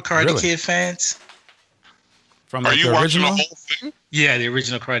 Any Karate Really? Kid fans? From Are like you the watching original? the whole thing? Yeah, the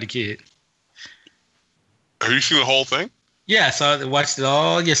original Karate Kid. Have you seen the whole thing? Yeah, I watched it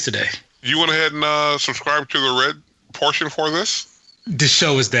all yesterday. You went ahead and subscribed to the red portion for this? The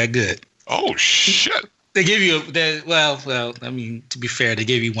show is that good. Oh shit! They give you well. I mean, to be fair, they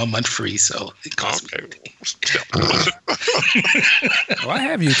gave you 1 month free, so it cost me. Okay. Well, I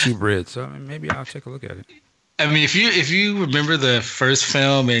have YouTube Red, so maybe I'll take a look at it. I mean, if you remember the first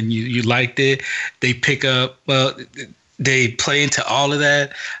film and you liked it, they pick up. Well, they play into all of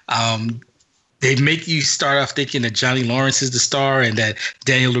that. They make you start off thinking that Johnny Lawrence is the star and that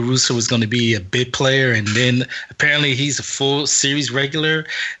Daniel LaRusso was going to be a bit player, and then apparently he's a full series regular.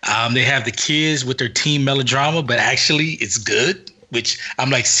 They have the kids with their teen melodrama, but actually it's good. Which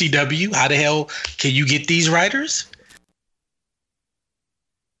I'm like, CW, how the hell can you get these writers?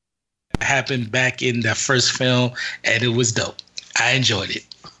 Happened back in the first film, and it was dope. I enjoyed it.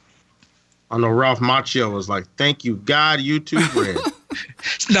 I know Ralph Macchio was like, "Thank you, God, YouTube Red."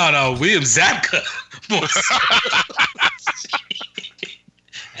 No, William Zabka.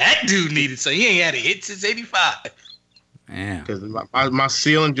 That dude needed so he ain't had a hit since '85. Man. Because my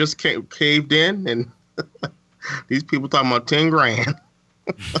ceiling just caved in, and these people talking about 10 grand.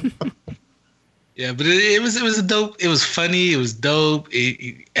 Yeah, but it was a dope. It was funny. It was dope.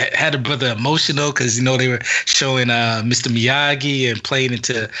 It had a brother emotional because they were showing Mr. Miyagi and playing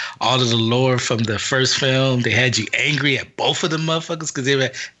into all of the lore from the first film. They had you angry at both of them motherfuckers because they were.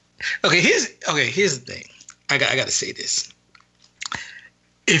 Here's the thing. I got to say this.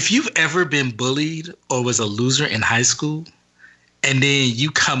 If you've ever been bullied or was a loser in high school, and then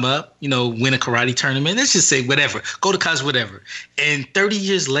you come up, win a karate tournament, let's just say whatever, go to college, whatever. And 30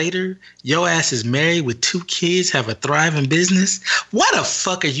 years later, your ass is married with 2 kids, have a thriving business. Why the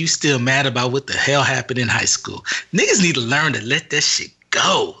fuck are you still mad about what the hell happened in high school? Niggas need to learn to let that shit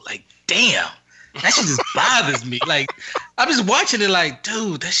go. Like, damn. That shit just bothers me. Like, I'm just watching it like,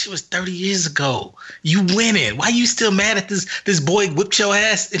 dude, that shit was 30 years ago. You winning. Why you still mad at this boy whipped your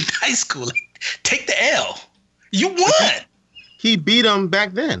ass in high school? Like, take the L. You won. He beat him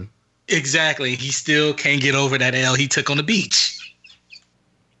back then. Exactly. He still can't get over that L he took on the beach.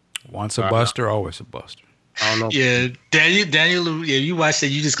 Once a buster, always a buster. I don't know. Yeah, Daniel. Yeah, you watch that,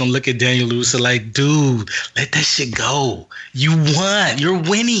 you just gonna look at Daniel Lewis and like, dude, let that shit go. You won. You're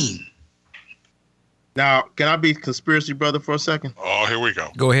winning. Now, can I be conspiracy brother for a second? Oh, here we go.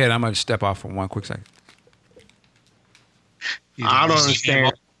 Go ahead. I'm going to step off for 1 quick second. I don't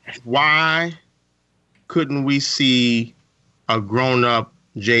understand why couldn't we see a grown-up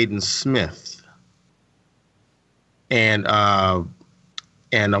Jaden Smith and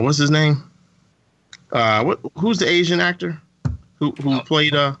what's his name? Who's the Asian actor who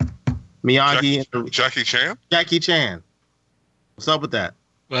played Miyagi? Jackie Chan? Jackie Chan. What's up with that?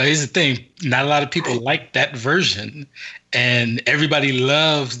 Well, here's the thing. Not a lot of people like that version, and everybody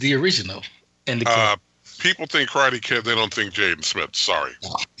loves the original. And the people think Karate Kid. They don't think Jaden Smith. Sorry.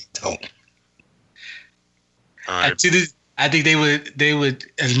 No, don't. All right. I think they would.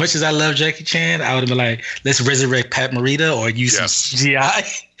 As much as I love Jackie Chan, I would have been like, let's resurrect Pat Morita or use some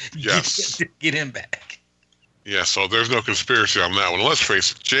CGI. Yes. Get him back. Yeah. So there's no conspiracy on that one. Let's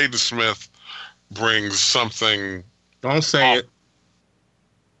face it. Jaden Smith brings something. Don't say it.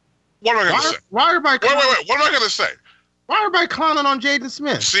 What am I going to say? Why everybody? Wait. What am I going to say? Why everybody clowning on Jaden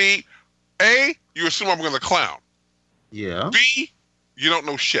Smith? See, A, you assume I'm going to clown. Yeah. B, you don't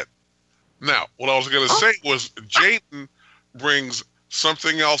know shit. Now, what I was going to say was Jaden brings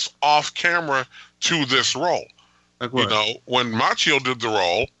something else off camera to this role. Like what? When Macchio did the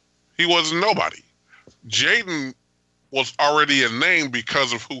role, he wasn't nobody. Jaden was already a name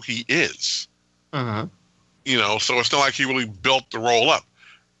because of who he is. Uh-huh. So it's not like he really built the role up.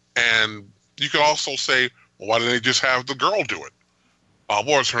 And you could also say, well, why didn't they just have the girl do it? What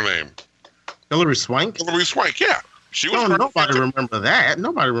was her name? Hilary Swank? Hilary Swank, yeah. She was. Nobody remember that.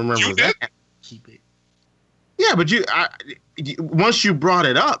 Nobody remembers You that. did? Keep it. Yeah, but once you brought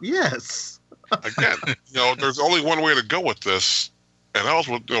it up, yes. Again, there's only one way to go with this, and that was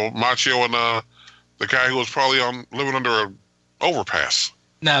with Macchio and the guy who was probably living under an overpass.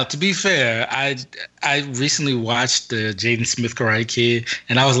 Now, to be fair, I recently watched the Jaden Smith Karate Kid,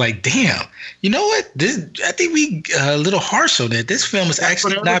 and I was like, damn, you know what? I think we a little harsh on it. This film is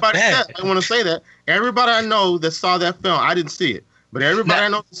actually not bad. I want to say that. Everybody I know that saw that film, I didn't see it, but everybody I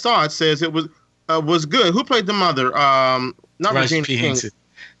know that saw it says it was good. Who played the mother? Not Regina King.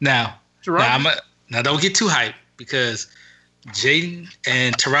 Now, don't get too hyped because Jaden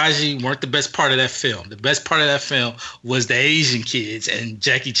and Taraji weren't the best part of that film. The best part of that film was the Asian kids and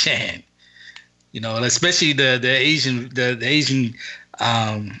Jackie Chan. And especially the Asian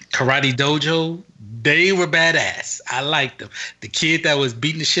Karate Dojo, they were badass. I liked them. The kid that was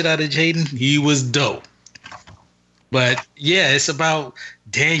beating the shit out of Jaden, he was dope. But yeah, it's about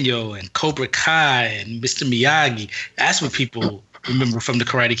Daniel and Cobra Kai and Mr. Miyagi. That's what people remember from the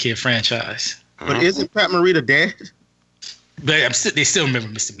Karate Kid franchise. But isn't Pat Morita dead? But they still remember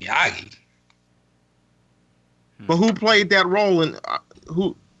Mr. Miyagi. But who played that role and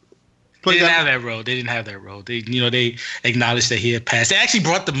who They played didn't that? have that role. They didn't have that role. They acknowledged that he had passed. They actually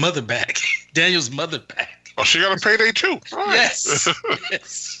brought the mother back, Daniel's mother back. Oh, she got a payday too. All right. Yes.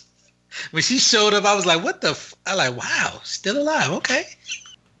 Yes. When she showed up, I was like, "What the?" I like, "Wow, still alive? Okay."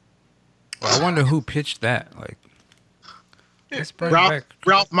 Well, I wonder who pitched that. Like, let's bring back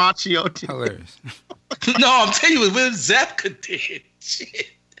Ralph Macchio. hilarious. No, I'm telling you, what Zapka did. Shit.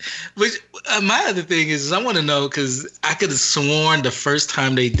 Which my other thing is I want to know, because I could have sworn the first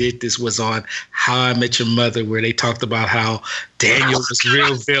time they did this was on How I Met Your Mother, where they talked about how Daniel was the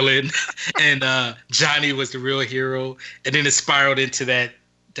real villain and Johnny was the real hero, and then it spiraled into that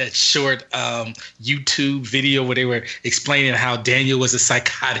short YouTube video where they were explaining how Daniel was a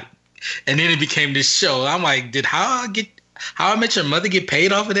psychotic, and then it became this show. I'm like, did How I Met Your Mother get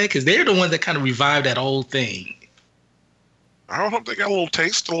paid off of that? Because they're the ones that kind of revived that whole thing. I hope they got a little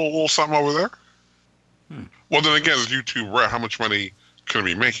taste, a little something over there. Well, then again, it's YouTube Red. How much money could it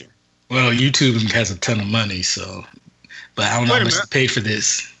be making? Well, YouTube has a ton of money, so. But I don't know how much they paid for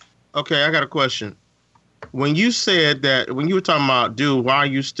this. Okay, I got a question. When you said that, when you were talking about, dude, why are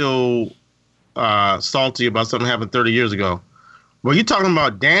you still salty about something that happened 30 years ago? Were you talking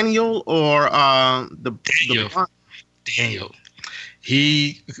about Daniel or Daniel.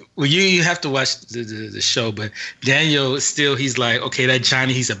 You have to watch the show, but Daniel still, he's like, okay, that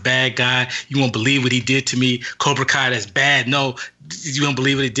Johnny, he's a bad guy. You won't believe what he did to me. Cobra Kai, that's bad. No, you won't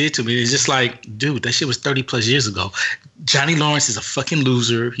believe what he did to me. It's just like, dude, that shit was 30 plus years ago. Johnny Lawrence is a fucking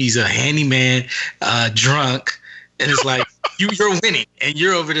loser. He's a handyman, drunk. And it's like, you're winning. And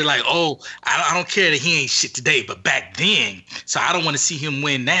you're over there like, oh, I don't care that he ain't shit today, but back then. So I don't want to see him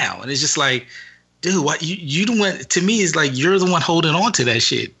win now. And it's just like, dude, what you the one, to me, is like you're the one holding on to that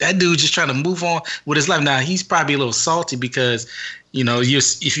shit. That dude just trying to move on with his life. Now he's probably a little salty because, you know, if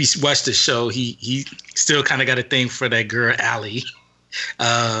you watch the show, he still kind of got a thing for that girl Allie.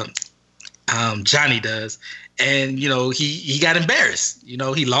 Johnny does. And, you know, he got embarrassed. You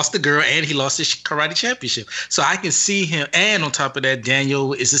know, he lost the girl and he lost his karate championship. So I can see him. And on top of that,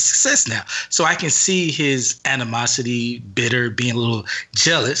 Daniel is a success now. So I can see his animosity, bitter, being a little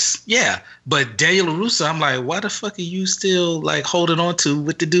jealous. Yeah. But Daniel LaRusso, I'm like, why the fuck are you still like holding on to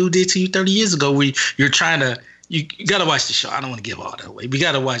what the dude did to you 30 years ago? Where you're trying to, you got to watch the show. I don't want to give all that away. We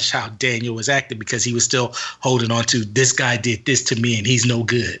got to watch how Daniel was acting because he was still holding on to, this guy did this to me and he's no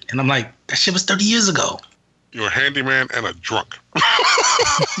good. And I'm like, that shit was 30 years ago. You're a handyman and a drunk. Well,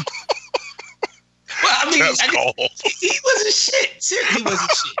 I mean, That's cold. He wasn't shit. Seriously, he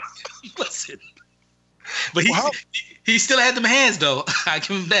wasn't shit. He wasn't. But he still had them hands, though. I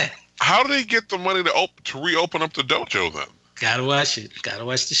give him that. How did he get the money to reopen up the dojo then? Gotta watch it. Gotta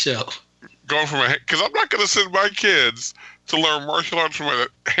watch the show. Going from because I'm not going to send my kids to learn martial arts from a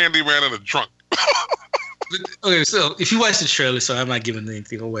handyman and a drunk. Okay, so if you watch the trailer, so I'm not giving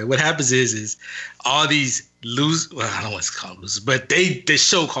anything away. What happens is all these losers, well, I don't want to call them losers, but the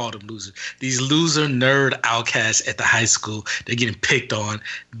show called them losers. These loser nerd outcasts at the high school, they're getting picked on.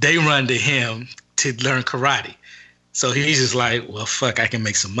 They run to him to learn karate. So he's just like, well, fuck, I can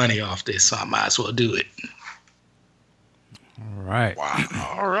make some money off this, so I might as well do it. All right.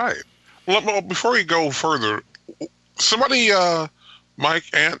 Wow. All right. Well, before we go further, somebody, Mike,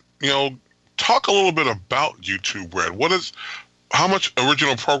 Ant, talk a little bit about YouTube Red. How much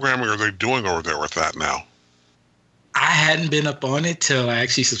original programming are they doing over there with that now? I hadn't been up on it till I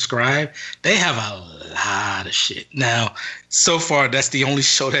actually subscribed. They have a lot of shit. Now, so far, that's the only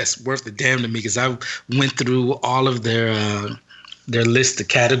show that's worth the damn to me because I went through all of their list of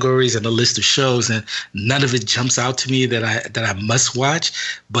categories and the list of shows, and none of it jumps out to me that I must watch.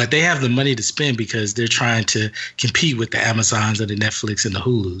 But they have the money to spend because they're trying to compete with the Amazons and the Netflix and the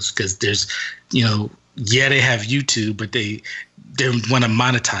Hulus. Because there's, they have YouTube, but they want to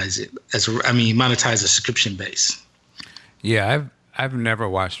monetize it monetize a subscription base. Yeah, I've never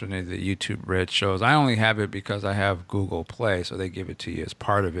watched any of the YouTube Red shows. I only have it because I have Google Play, so they give it to you as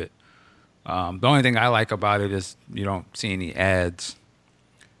part of it. The only thing I like about it is you don't see any ads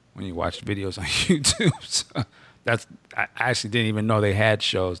when you watch videos on YouTube. So I actually didn't even know they had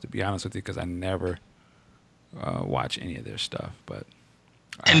shows, to be honest with you, because I never watch any of their stuff. But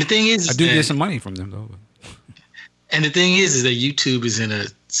the thing is, I do get some money from them though. And the thing is that YouTube is in a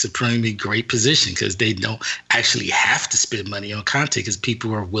supremely great position because they don't actually have to spend money on content because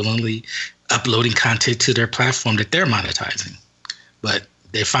people are willingly uploading content to their platform that they're monetizing. But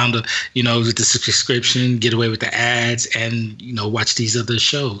they found with the subscription, get away with the ads, and watch these other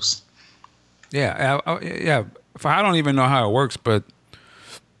shows. Yeah, yeah. I don't even know how it works, but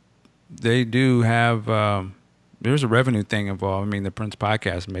they do have. There's a revenue thing involved. I mean, the Prince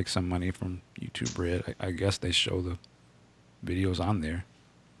podcast makes some money from YouTube Red. I guess they show the videos on there.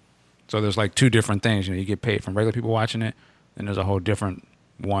 So there's like two different things. You get paid from regular people watching it, and there's a whole different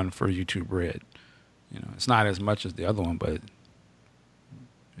one for YouTube Red. It's not as much as the other one, but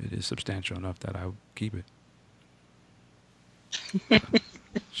it is substantial enough that I would keep it.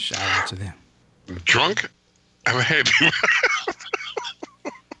 Shout out to them. Drunk and ahead.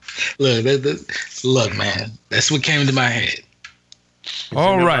 Look, man, that's what came to my head.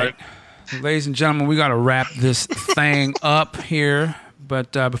 All right. Ladies and gentlemen, we got to wrap this thing up here.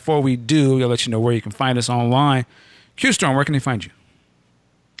 But before we do, we'll let you know where you can find us online. QStorm, where can they find you?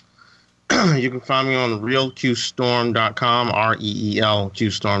 You can find me on realqstorm.com,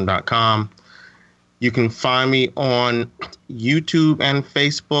 REELQstorm.com. You can find me on YouTube and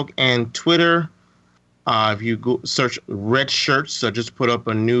Facebook and Twitter. If you go search Red Shirts, so just put up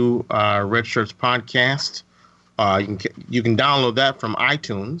a new Red Shirts podcast. You can download that from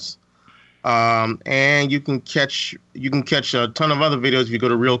iTunes, and you can catch a ton of other videos if you go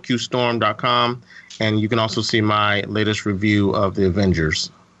to realqstorm.com, and you can also see my latest review of the Avengers,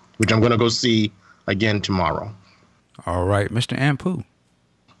 which I'm going to go see again tomorrow. All right, Mr. Ampu.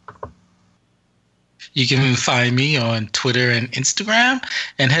 You can find me on Twitter and Instagram,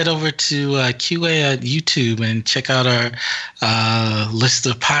 and head over to QA at YouTube and check out our list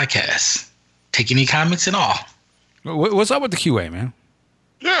of podcasts. Take any comments and all. What's up with the QA, man?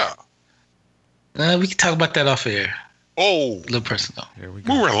 Yeah. We can talk about that off air. Oh. A little personal. Here we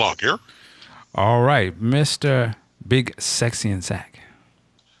go. Move right along here. All right, Mr. Big Sexy and Zach.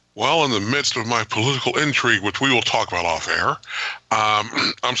 Well, in the midst of my political intrigue, which we will talk about off air,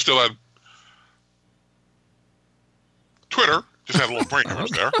 I'm still at Twitter. Just had a little brain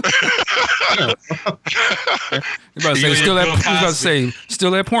damage there.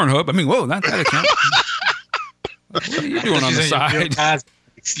 Still at Pornhub. I mean, whoa, not that account. What are you doing on the side?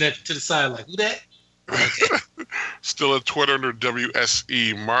 Snap to the side like, who that? Okay. Still at Twitter under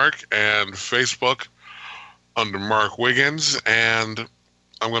WSE Mark, and Facebook under Mark Wiggins. And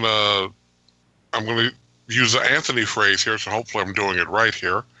I'm gonna use the Anthony phrase here, so hopefully I'm doing it right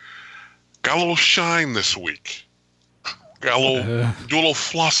here. Got a little shine this week. Got a little do a little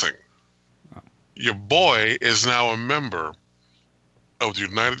flossing. Your boy is now a member of the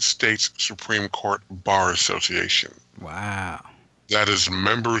United States Supreme Court Bar Association. Wow. That is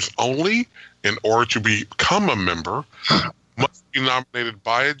members only. In order to become a member, must be nominated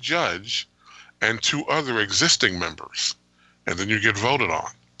by a judge and two other existing members, and then you get voted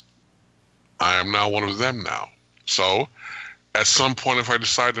on. I am now one of them now. So, at some point, if I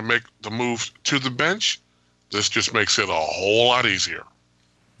decide to make the move to the bench, this just makes it a whole lot easier.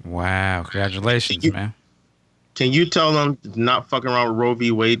 Wow. Congratulations, man. Can you tell them not fucking around with Roe v.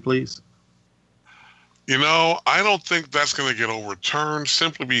 Wade, please? I don't think that's going to get overturned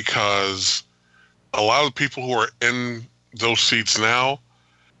simply because a lot of the people who are in those seats now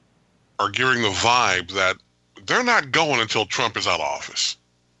are giving the vibe that they're not going until Trump is out of office.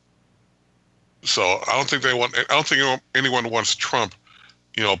 So I don't think anyone wants Trump,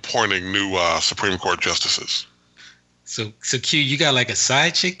 appointing new Supreme Court justices. So Q, you got like a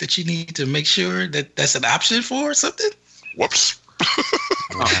side chick that you need to make sure that that's an option for or something? Whoops.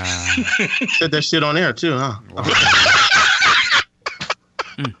 Wow. Said that shit on air too, huh? Wow.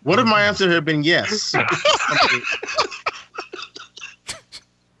 What if my answer had been yes? I'm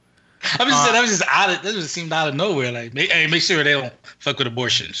just saying that was just that just seemed out of nowhere. Like, hey, make sure they don't fuck with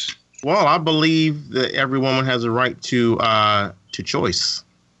abortions. Well, I believe that every woman has a right to choice,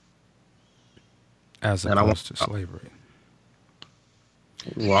 as opposed to slavery.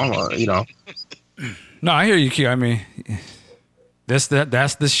 Well, No, I hear you, Q. I mean, that's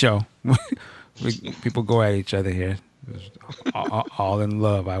the show. People go at each other here. All in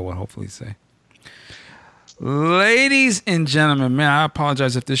love, I would hopefully say. Ladies and gentlemen, man, I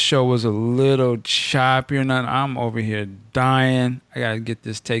apologize if this show was a little choppy or not. I'm over here dying. I gotta get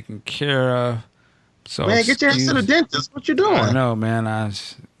this taken care of. So man, get your ass to the dentist. What you doing? I know, man.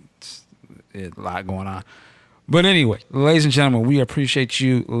 It's a lot going on. But anyway, ladies and gentlemen, we appreciate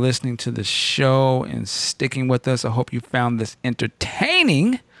you listening to the show and sticking with us. I hope you found this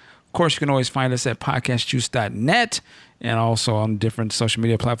entertaining. Of course, you can always find us at podcastjuice.net and also on different social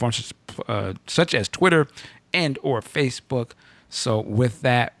media platforms such as Twitter and or Facebook. So with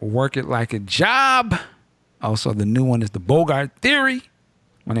that, work it like a job. Also, the new one is the Bogart Theory.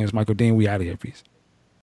 My name is Michael Dean. We out of here. Peace.